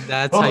minute.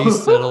 That's how you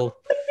settle.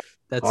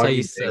 That's how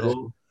you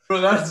settle.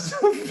 Bro, that's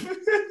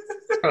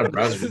kind of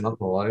Brazzers, not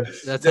gonna lie.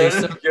 That's how you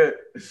settle.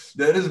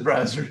 That is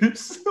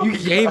Brazzers. You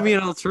gave me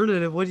an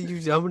alternative. What do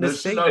you? I'm gonna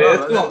say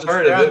it's an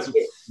alternative.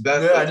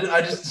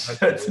 I just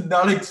did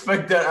not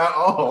expect that at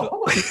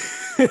all.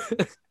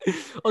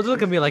 Oh,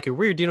 look at me like you're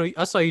weird. You know,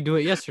 I saw you do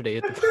it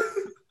yesterday.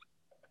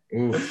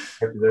 Ooh,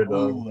 there,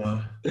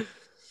 dog.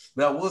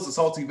 That was a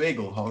salty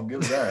bagel. I'll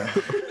give that.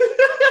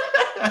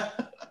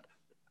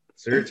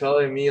 So you're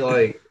telling me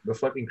like the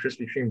fucking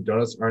Krispy Kreme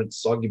donuts aren't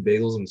soggy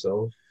bagels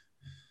themselves?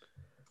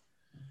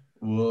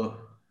 Well,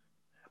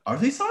 are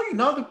they soggy?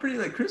 No, they're pretty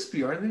like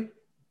crispy, aren't they?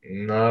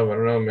 No, I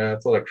don't know, man.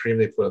 It's all the cream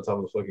they put on top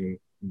of the fucking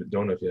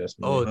donut. If you ask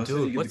me. Oh,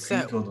 dude, what's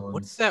that?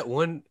 What's that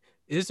one?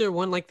 Is there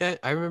one like that?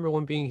 I remember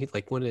one being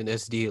like one in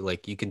SD.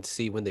 Like you can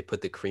see when they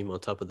put the cream on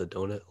top of the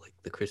donut, like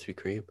the Krispy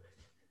Kreme.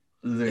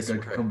 Is it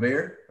like a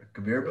conveyor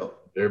belt?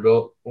 Conveyor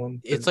belt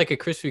one. It's like a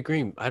Krispy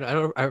Kreme. I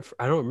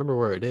don't remember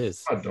where it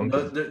is.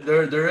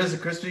 There is a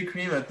Krispy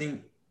Kreme. I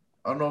think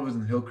I don't know if it's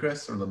in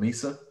Hillcrest or La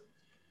Mesa,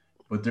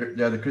 but the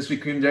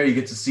Krispy Kreme there you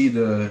get to see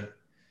the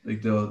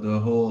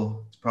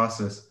whole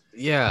process.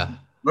 Yeah.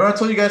 Remember I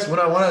told you guys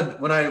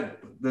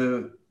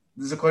this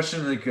is a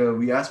question like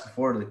we asked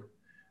before, like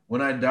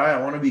when I die I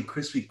want to be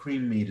Krispy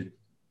Kreme mated.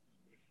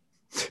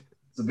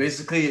 So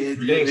basically,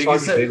 yeah,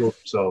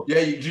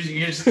 you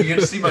just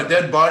see my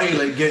dead body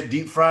like get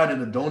deep fried in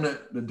the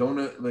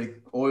donut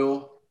like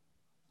oil.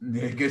 And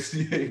I guess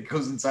it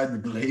goes inside the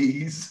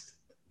glaze.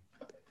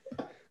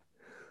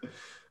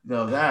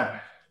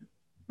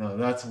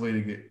 That's a way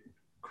to get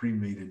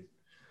cremated.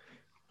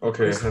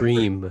 Okay,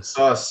 cream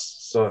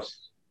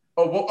sauce.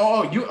 You're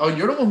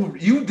the one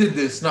who did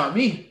this, not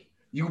me.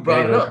 You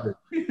brought it up.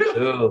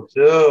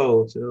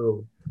 Chill.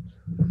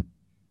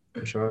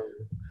 Sure.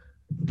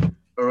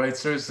 All right,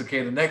 sir.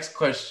 Okay, the next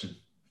question.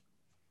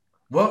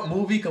 What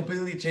movie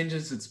completely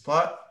changes its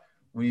plot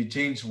when you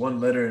change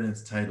one letter in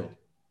its title?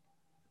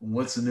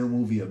 What's the new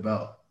movie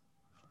about?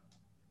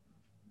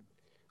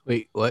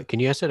 Wait, what?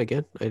 Can you ask that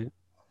again?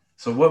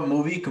 So what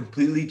movie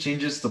completely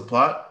changes the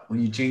plot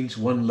when you change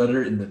one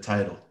letter in the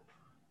title?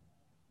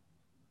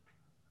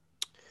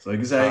 So I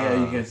guess you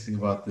guys think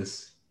about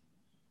this.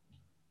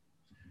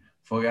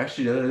 Fuck,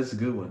 actually, that is a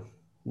good one.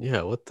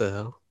 Yeah, what the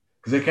hell?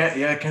 Because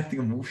I can't think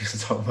of movies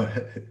on top of my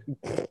head.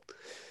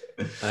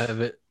 I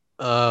haven't.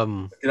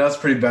 That's a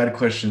pretty bad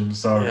question. I'm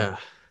sorry. Yeah.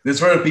 This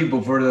is for the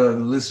people, for the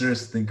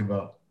listeners to think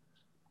about.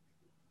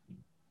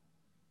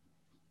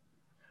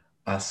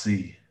 I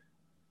see.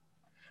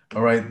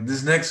 All right.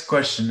 This next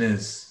question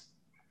is: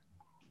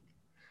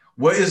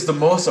 what is the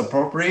most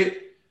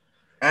appropriate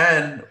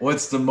and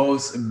what's the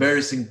most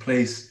embarrassing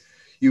place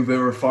you've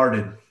ever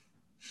farted?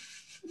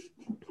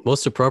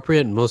 Most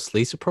appropriate and most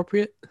least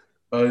appropriate?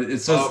 It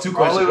says two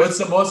questions. What's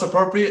the most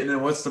appropriate and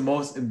then what's the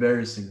most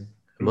embarrassing?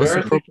 Most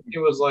appropriate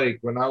was like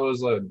when I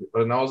was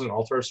an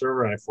altar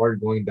server and I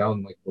farted going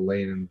down like the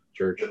lane in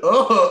church.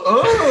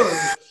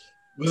 Oh.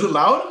 Was it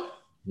loud?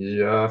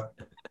 Yeah.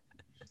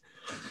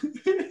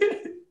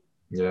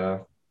 Yeah.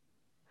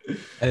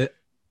 I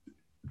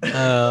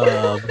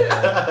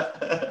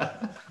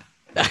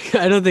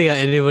don't think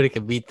anybody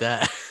can beat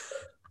that.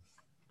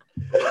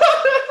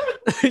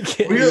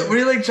 Were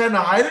you like trying to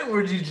hide it,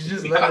 or did you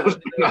just let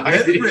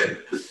it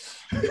rip?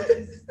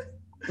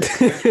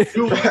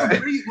 Dude,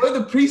 when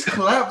the priest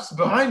collapsed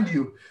behind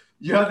you,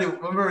 you had to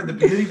remember in the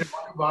beginning the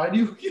walking behind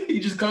you. He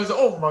just comes,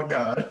 oh my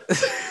god.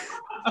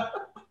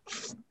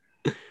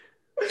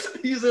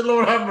 He said,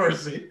 Lord have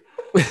mercy.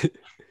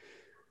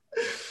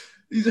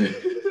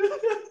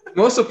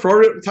 Most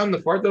appropriate time to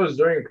fart though is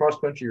during a cross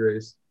country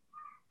race.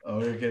 Oh,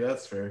 okay,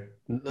 that's fair.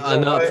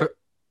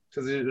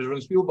 Because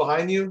when people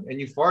behind you and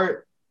you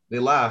fart, they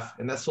laugh,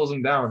 and that slows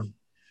them down.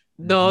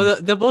 No,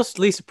 the most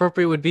least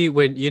appropriate would be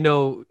when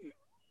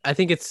I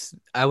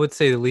would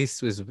say the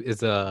least is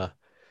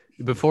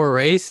before a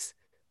race,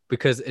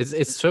 because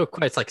it's so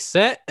quiet. It's like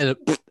set and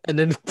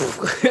then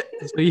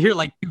so you hear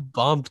like two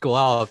bombs go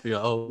off. You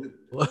know,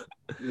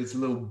 it's a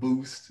little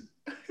boost.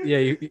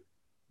 Yeah.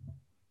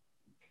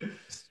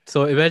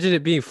 So imagine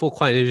it being full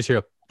quiet and you just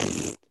hear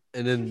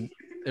and then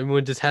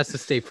everyone just has to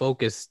stay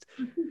focused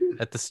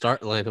at the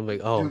start line. I'm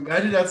like, oh. Dude,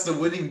 imagine that's the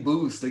winning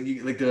boost. Like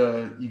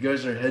you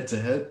guys are head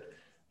to head.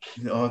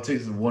 All it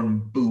takes is one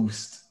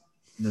boost.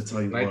 And that's how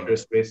you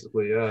nitrous,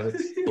 basically, yeah.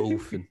 It's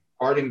boofing.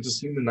 Farting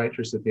just human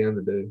nitrous at the end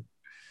of the day.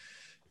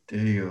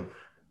 There you go.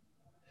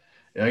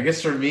 Yeah, I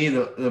guess for me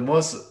the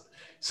most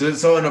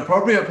so an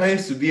appropriate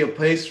place would be a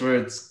place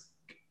where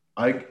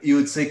you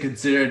would say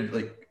considered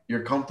like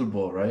you're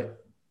comfortable, right?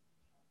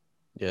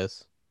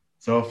 Yes.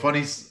 So a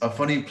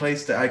funny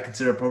place that I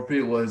consider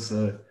appropriate was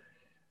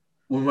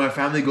when my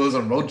family goes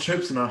on road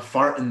trips and I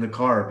fart in the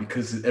car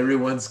because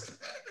everyone's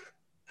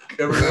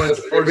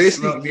you're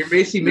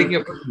basically making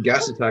a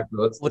gas attack,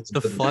 though. What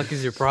the fuck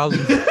is your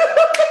problem?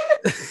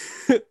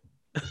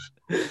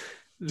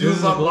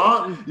 Dude, my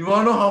mom, you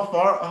want to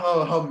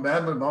know how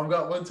mad my mom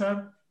got one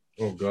time?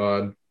 Oh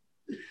God.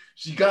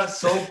 She got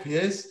so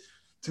pissed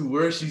to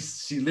where she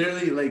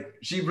literally like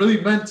she really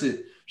meant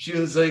it. She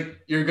was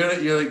like,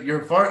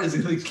 your fart is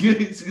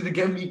gonna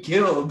get me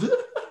killed.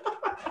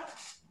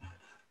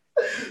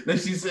 Then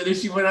she said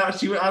she went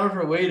out of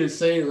her way to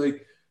say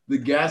like the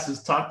gas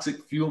is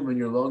toxic fume and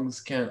your lungs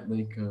can't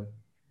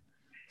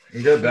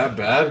You got that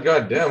bad?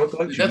 God damn! What the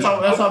fuck?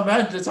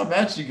 That's how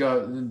mad she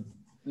got. And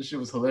this shit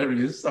was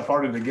hilarious. I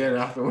farted again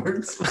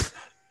afterwards.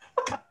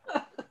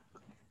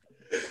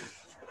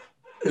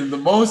 In the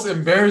most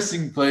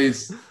embarrassing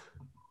place.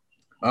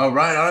 Ryan,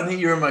 I don't think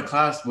you were in my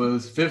class, but it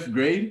was 5th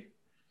grade.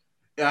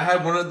 I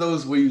had one of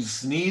those where you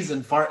sneeze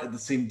and fart at the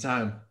same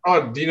time.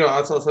 Oh, do you know?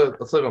 I'll tell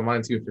about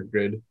mine too, 5th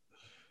grade.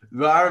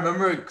 But I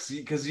remember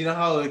because you know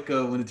how like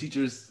when the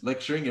teacher's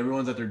lecturing,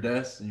 everyone's at their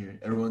desks and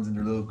everyone's in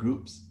their little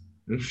groups.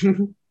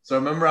 So I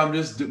remember I'm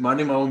just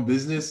minding my own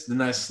business.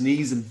 Then I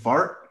sneeze and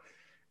fart.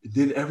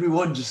 Did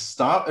everyone just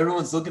stop?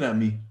 Everyone's looking at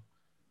me.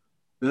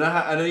 Then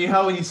I know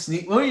how when you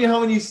sneeze. Well, you know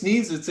how when you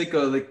sneeze, it's like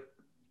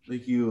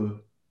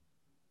you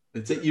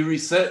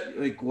reset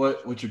like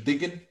what you're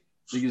thinking.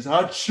 Like it's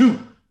hot shoot.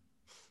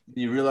 And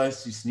you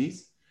realize you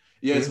sneeze.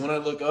 Yes, when I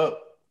look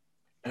up,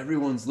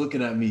 everyone's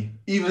looking at me.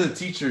 Even the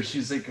teacher,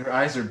 she's like her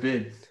eyes are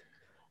big.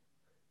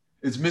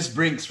 It's Miss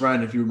Brinks,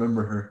 Ryan, if you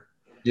remember her.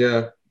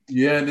 Yeah.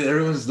 Yeah, and then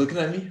everyone's looking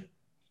at me.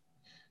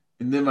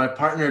 And then my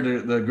partner,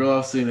 the girl I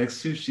was sitting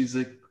next to, she's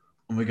like,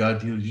 "Oh my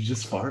god, dude, did you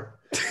just fart?"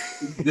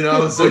 Then I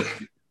was like,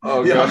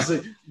 "Oh yeah." God. I was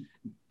like,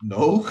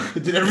 "No."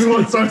 Then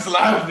everyone starts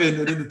laughing,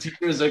 and then the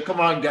teacher is like, "Come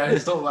on,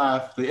 guys, don't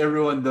laugh." Like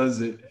everyone does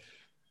it.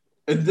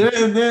 And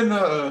then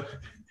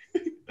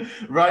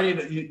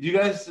Ryan, you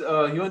guys, he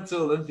went to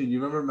Olympia. You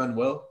remember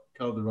Manuel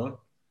Calderon?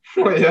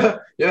 Oh yeah,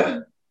 yeah.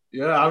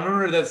 Yeah, I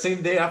remember that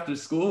same day after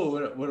school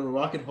when we're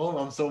walking home.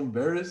 I'm so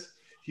embarrassed.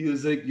 He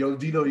was like, "Yo,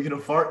 Dino, you gonna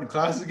fart in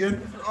class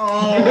again?"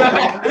 Oh,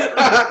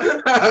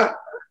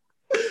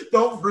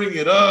 don't bring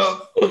it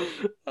up.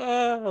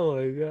 Oh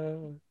my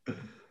god.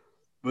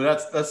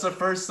 But that's the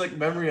first like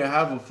memory I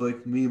have of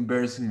like me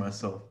embarrassing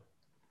myself.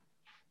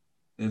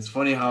 And it's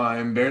funny how I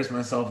embarrass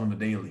myself on the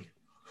daily.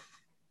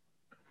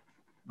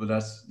 But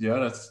that's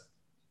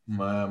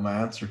my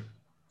answer.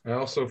 I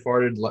also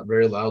farted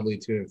very loudly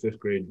too in 5th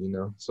grade. You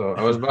know, so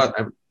I was about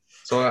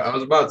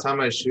to tie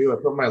my shoe. I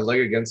put my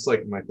leg against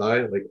like my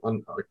thigh,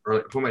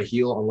 put my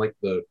heel on like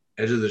the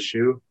edge of the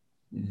shoe.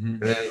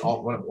 Mm-hmm. And then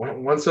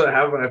once that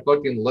happened, I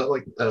fucking let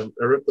like I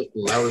ripped like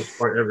the loudest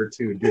fart ever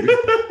too, dude.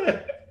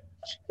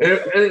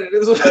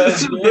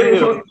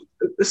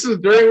 This is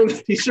during when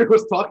the teacher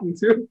was talking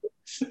to.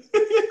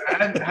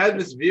 I had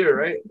Miss Veer,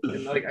 right?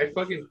 And like I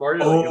fucking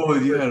farted. Oh,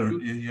 you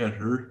had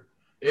her.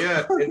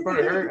 Yeah, in front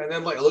of her, and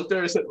then like I looked at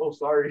her and said, "Oh,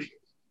 sorry."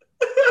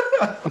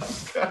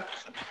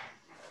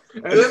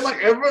 And then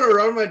like everyone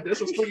around my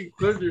desk was fucking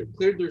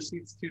cleared their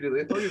seats too.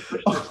 Dude. They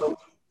fucking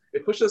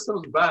pushed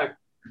themselves back.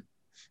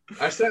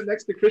 I sat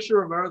next to Christian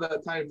Romero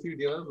that time too.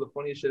 Dude, that was the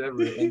funniest shit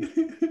ever. And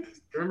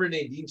remember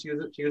Nadine? She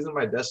was in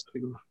my desk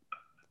too.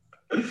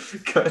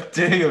 God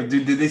damn,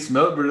 dude! Did they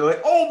smell it? But they're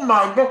like, "Oh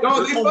my god!"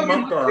 No, they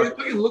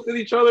fucking looked at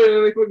each other and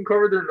then they fucking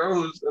covered their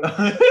nose.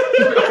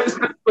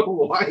 And so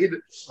wide.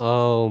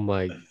 Oh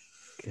my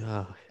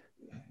god!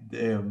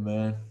 Damn,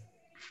 man.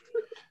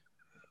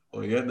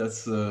 Oh yeah,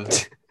 that's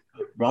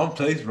wrong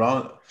place,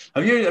 wrong.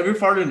 Have you ever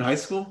farted in high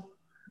school?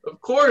 Of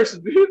course,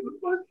 dude.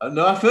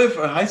 No, I feel like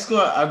for high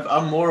school,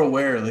 I'm more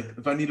aware. Like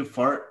if I need to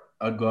fart,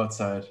 I'd go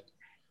outside.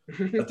 I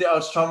think I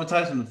was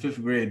traumatized in the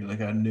 5th grade. Like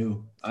I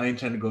knew I ain't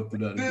trying to go through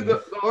that. Dude,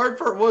 the hard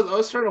part was I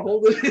was trying to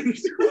hold it in.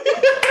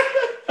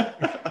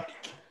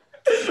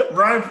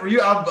 Ryan, for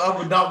you, I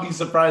would not be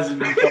surprised if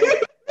you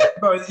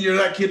fart. You're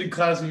that kid in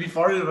class. If you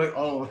farted, I'm like,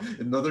 oh,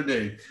 another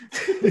day.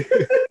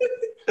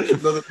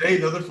 Another day,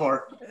 another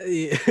fart.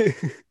 Yeah.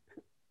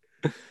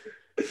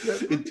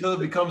 Until it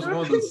becomes one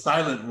of those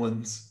silent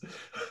ones.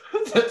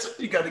 That's what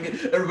you got to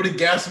get everybody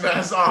gas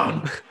mask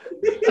on.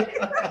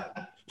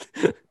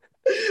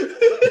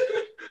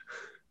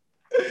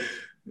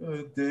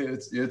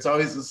 It's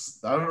always this,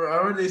 I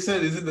remember they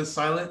said, isn't the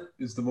silent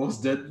is the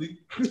most deadly?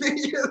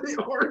 Yeah, they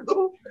are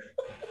though.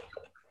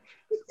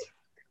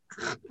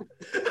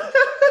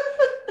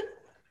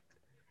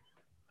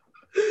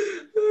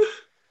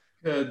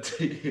 God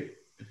damn.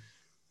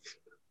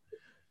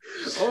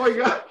 Oh my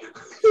god.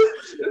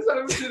 This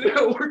happened today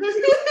at work.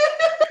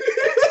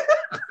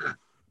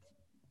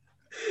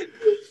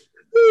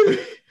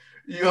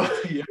 You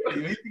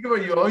think about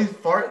it, you always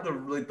fart the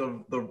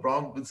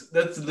wrong.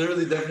 That's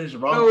literally the definition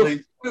of wrong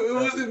place. It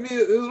wasn't me.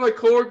 It was my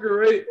coworker,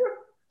 right?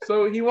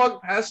 So he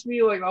walked past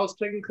me like I was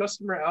checking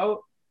customer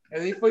out,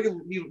 and he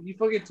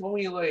fucking told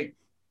me like,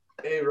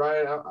 "Hey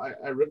Ryan,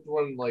 I ripped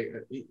one like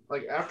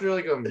after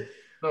like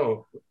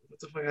no, what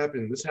the fuck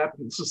happened? This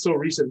happened. This is so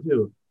recent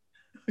too."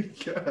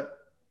 God.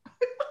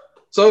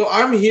 So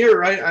I'm here,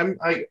 right?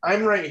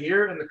 I'm right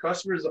here, and the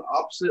customer is the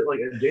opposite, like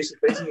adjacent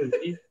facing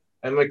me.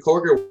 And my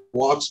coworker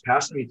walks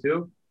past me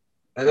too,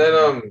 and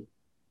then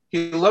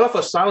he let off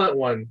a silent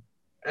one,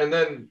 and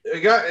then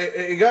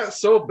it got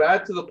so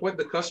bad to the point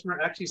the customer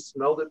actually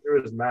smelled it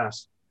through his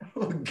mask.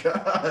 Oh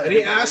god! And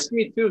he asked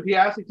me too. Hey,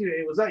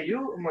 was that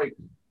you? I'm like,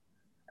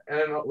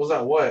 and was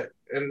that what?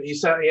 And he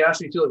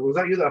asked me too, like, was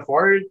that you that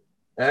farted?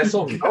 And I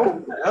told him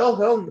no.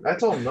 Hell, I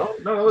told him no,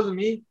 that wasn't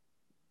me.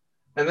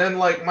 And then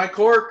like my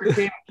coworker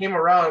came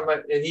around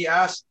and he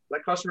asked,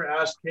 that customer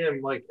asked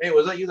him like, "Hey,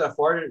 was that you that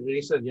farted?" And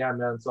he said, "Yeah,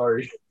 man,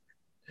 sorry."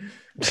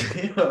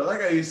 That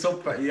guy, he's so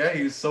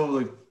he's so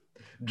like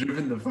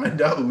driven to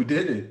find out who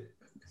did it.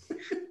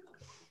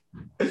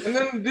 And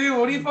then, dude,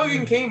 when he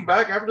fucking came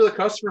back after the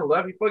customer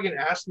left, he fucking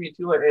asked me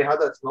too, like, "Hey,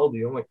 how'd that smell to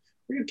you?" I'm like,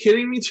 "Are you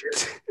kidding me,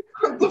 dude?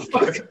 What the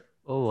fuck?"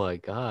 Oh my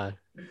god.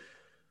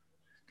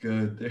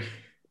 Good.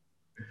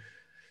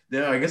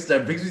 Yeah, I guess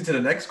that brings me to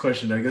the next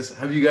question. I guess,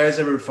 have you guys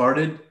ever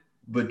farted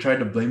but tried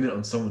to blame it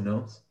on someone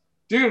else?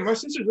 Dude, my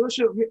sister does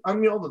shit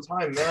on me all the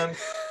time, man.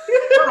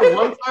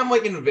 One time,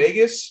 like in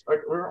Vegas,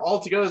 like, we're all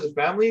together as a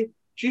family.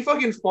 She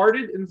fucking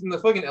farted in the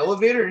fucking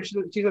elevator, and she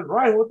said,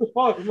 "Ryan, what the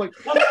fuck?" I'm like,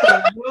 "What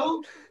the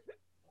hell?"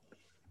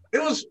 It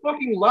was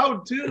fucking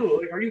loud too.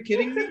 Like, are you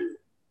kidding me?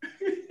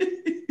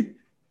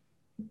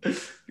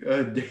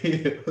 God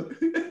damn.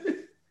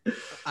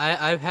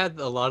 I've had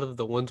a lot of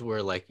the ones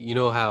where, like, you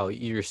know how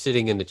you're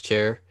sitting in a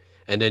chair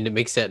and then it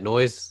makes that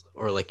noise,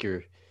 or like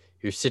you're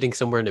sitting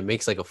somewhere and it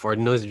makes like a farting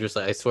noise. You're just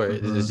like, I swear,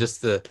 it's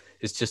just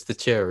the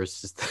chair. Or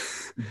it's just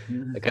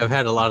like, I've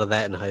had a lot of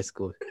that in high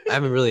school. I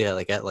haven't really had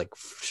like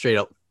straight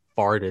up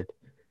farted.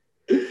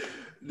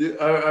 Dude,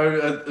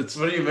 it's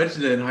funny you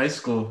mentioned it in high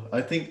school.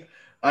 I think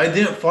I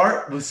didn't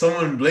fart, but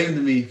someone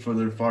blamed me for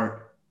their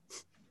fart.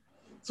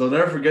 So I'll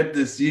never forget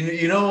this.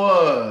 You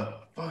know,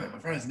 fuck, I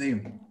forgot his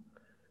name.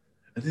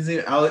 I think his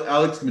name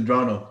Alex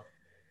Medrano,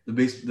 the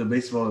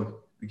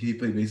baseball. He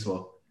played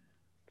baseball.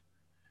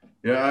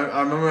 Yeah,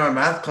 I remember our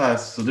math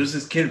class. So there's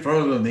this kid in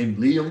front of him named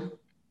Liam.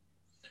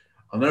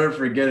 I'll never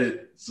forget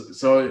it.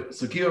 So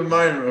keep in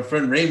mind, our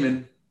friend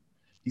Raymond,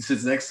 he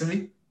sits next to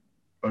me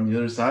on the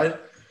other side.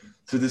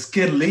 So this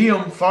kid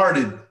Liam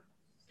farted,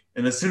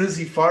 and as soon as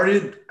he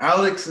farted,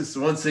 Alex is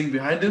the one sitting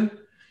behind him.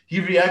 He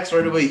reacts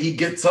right away. He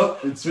gets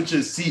up and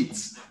switches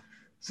seats.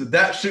 So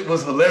that shit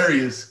was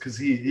hilarious because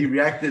he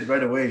reacted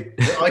right away.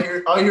 All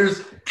you hear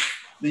is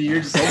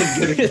you're just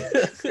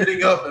always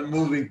getting up and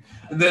moving.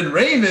 And then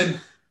Raymond,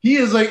 he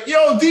is like,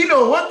 "Yo,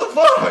 Dino, what the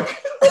fuck?"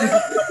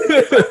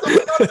 I'm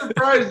not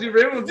surprised, dude.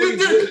 Raymond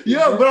was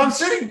yeah, but I'm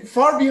sitting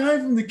far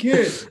behind from the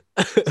kid.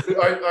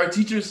 Our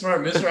teacher's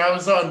smart. Mr.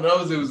 Amazon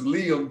knows it was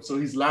Liam, so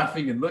he's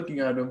laughing and looking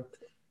at him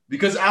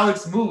because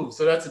Alex moved.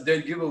 So that's a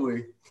dead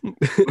giveaway. But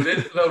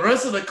then the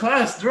rest of the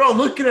class, they're all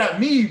looking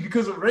at me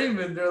because of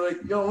Raymond. They're like,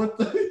 "Yo, what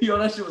the? Yo,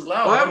 that shit was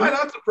loud." Why am I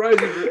not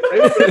surprised? Raymond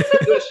does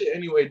that shit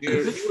anyway,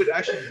 dude. He would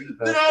actually beat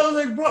that. Then I was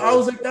like, bro, that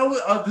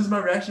was this is my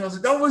reaction. I was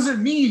like, that wasn't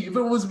me. If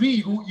it was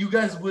me, you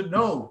guys would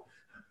know.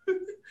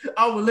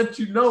 I would let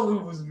you know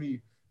it was me.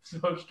 So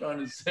I was trying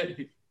to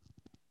say.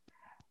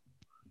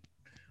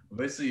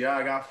 Basically, yeah,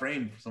 I got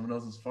framed for someone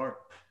else's fart.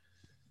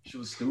 She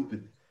was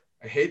stupid.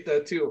 I hate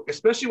that too,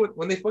 especially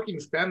when they fucking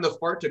fan the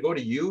fart to go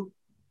to you.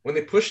 When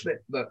they push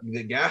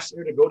the gas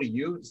air to go to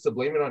you, just to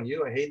blame it on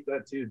you. I hate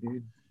that too,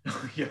 dude.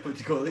 Yeah, what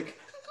you go like?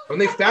 When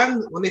they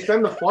fan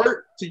the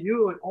fart to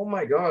you, like, oh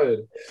my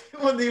god.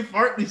 When they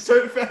fart, they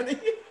start fanning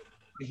it.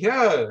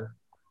 Yeah.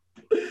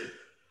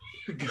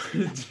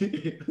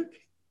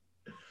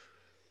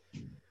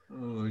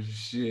 Oh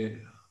shit.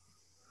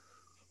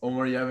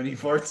 Omar, you have any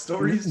fart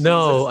stories?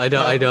 No, I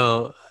don't. I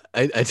don't.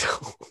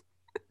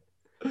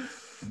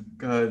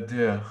 God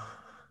damn.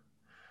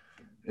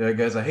 Yeah,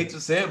 guys, I hate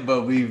to say it,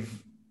 but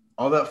we've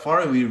all that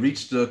far and we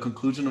reached the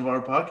conclusion of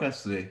our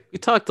podcast today. We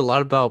talked a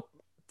lot about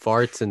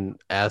farts and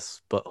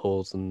ass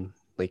buttholes and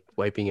like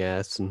wiping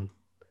ass and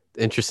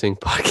interesting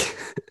podcast.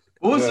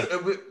 What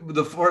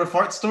was for the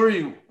fart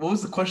story? What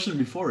was the question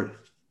before it?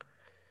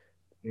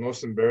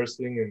 Most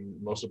embarrassing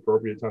and most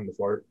appropriate time to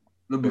fart.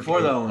 No,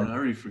 before that one, I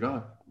already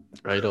forgot.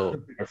 I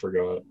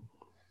forgot.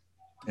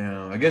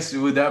 Yeah, I guess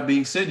with that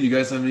being said, you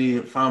guys have any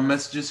final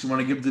messages you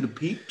want to give to the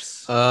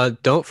peeps?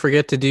 Don't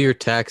forget to do your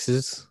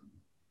taxes.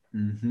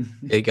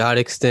 Mm-hmm. It got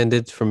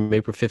extended from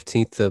April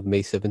 15th to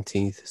May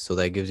 17th, so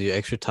that gives you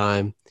extra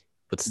time,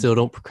 but still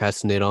don't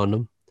procrastinate on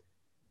them.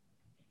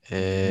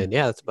 And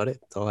yeah, that's about it.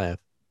 That's all I have.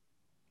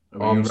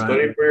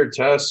 Study for your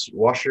tests,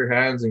 wash your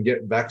hands, and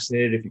get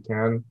vaccinated if you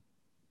can.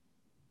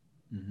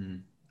 Mm-hmm.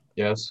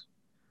 Yes.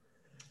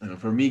 And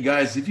for me,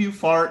 guys, if you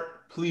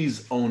fart,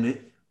 please own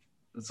it.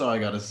 That's all I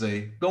gotta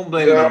say. Don't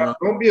blame it on us.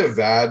 Don't be a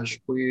vag,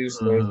 please.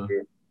 Uh-huh.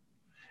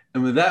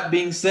 And with that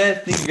being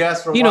said, thank you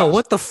guys for watching.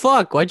 What the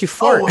fuck? Why'd you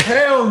fart? Oh,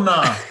 hell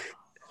nah.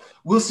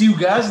 We'll see you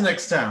guys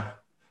next time.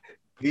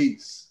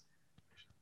 Peace.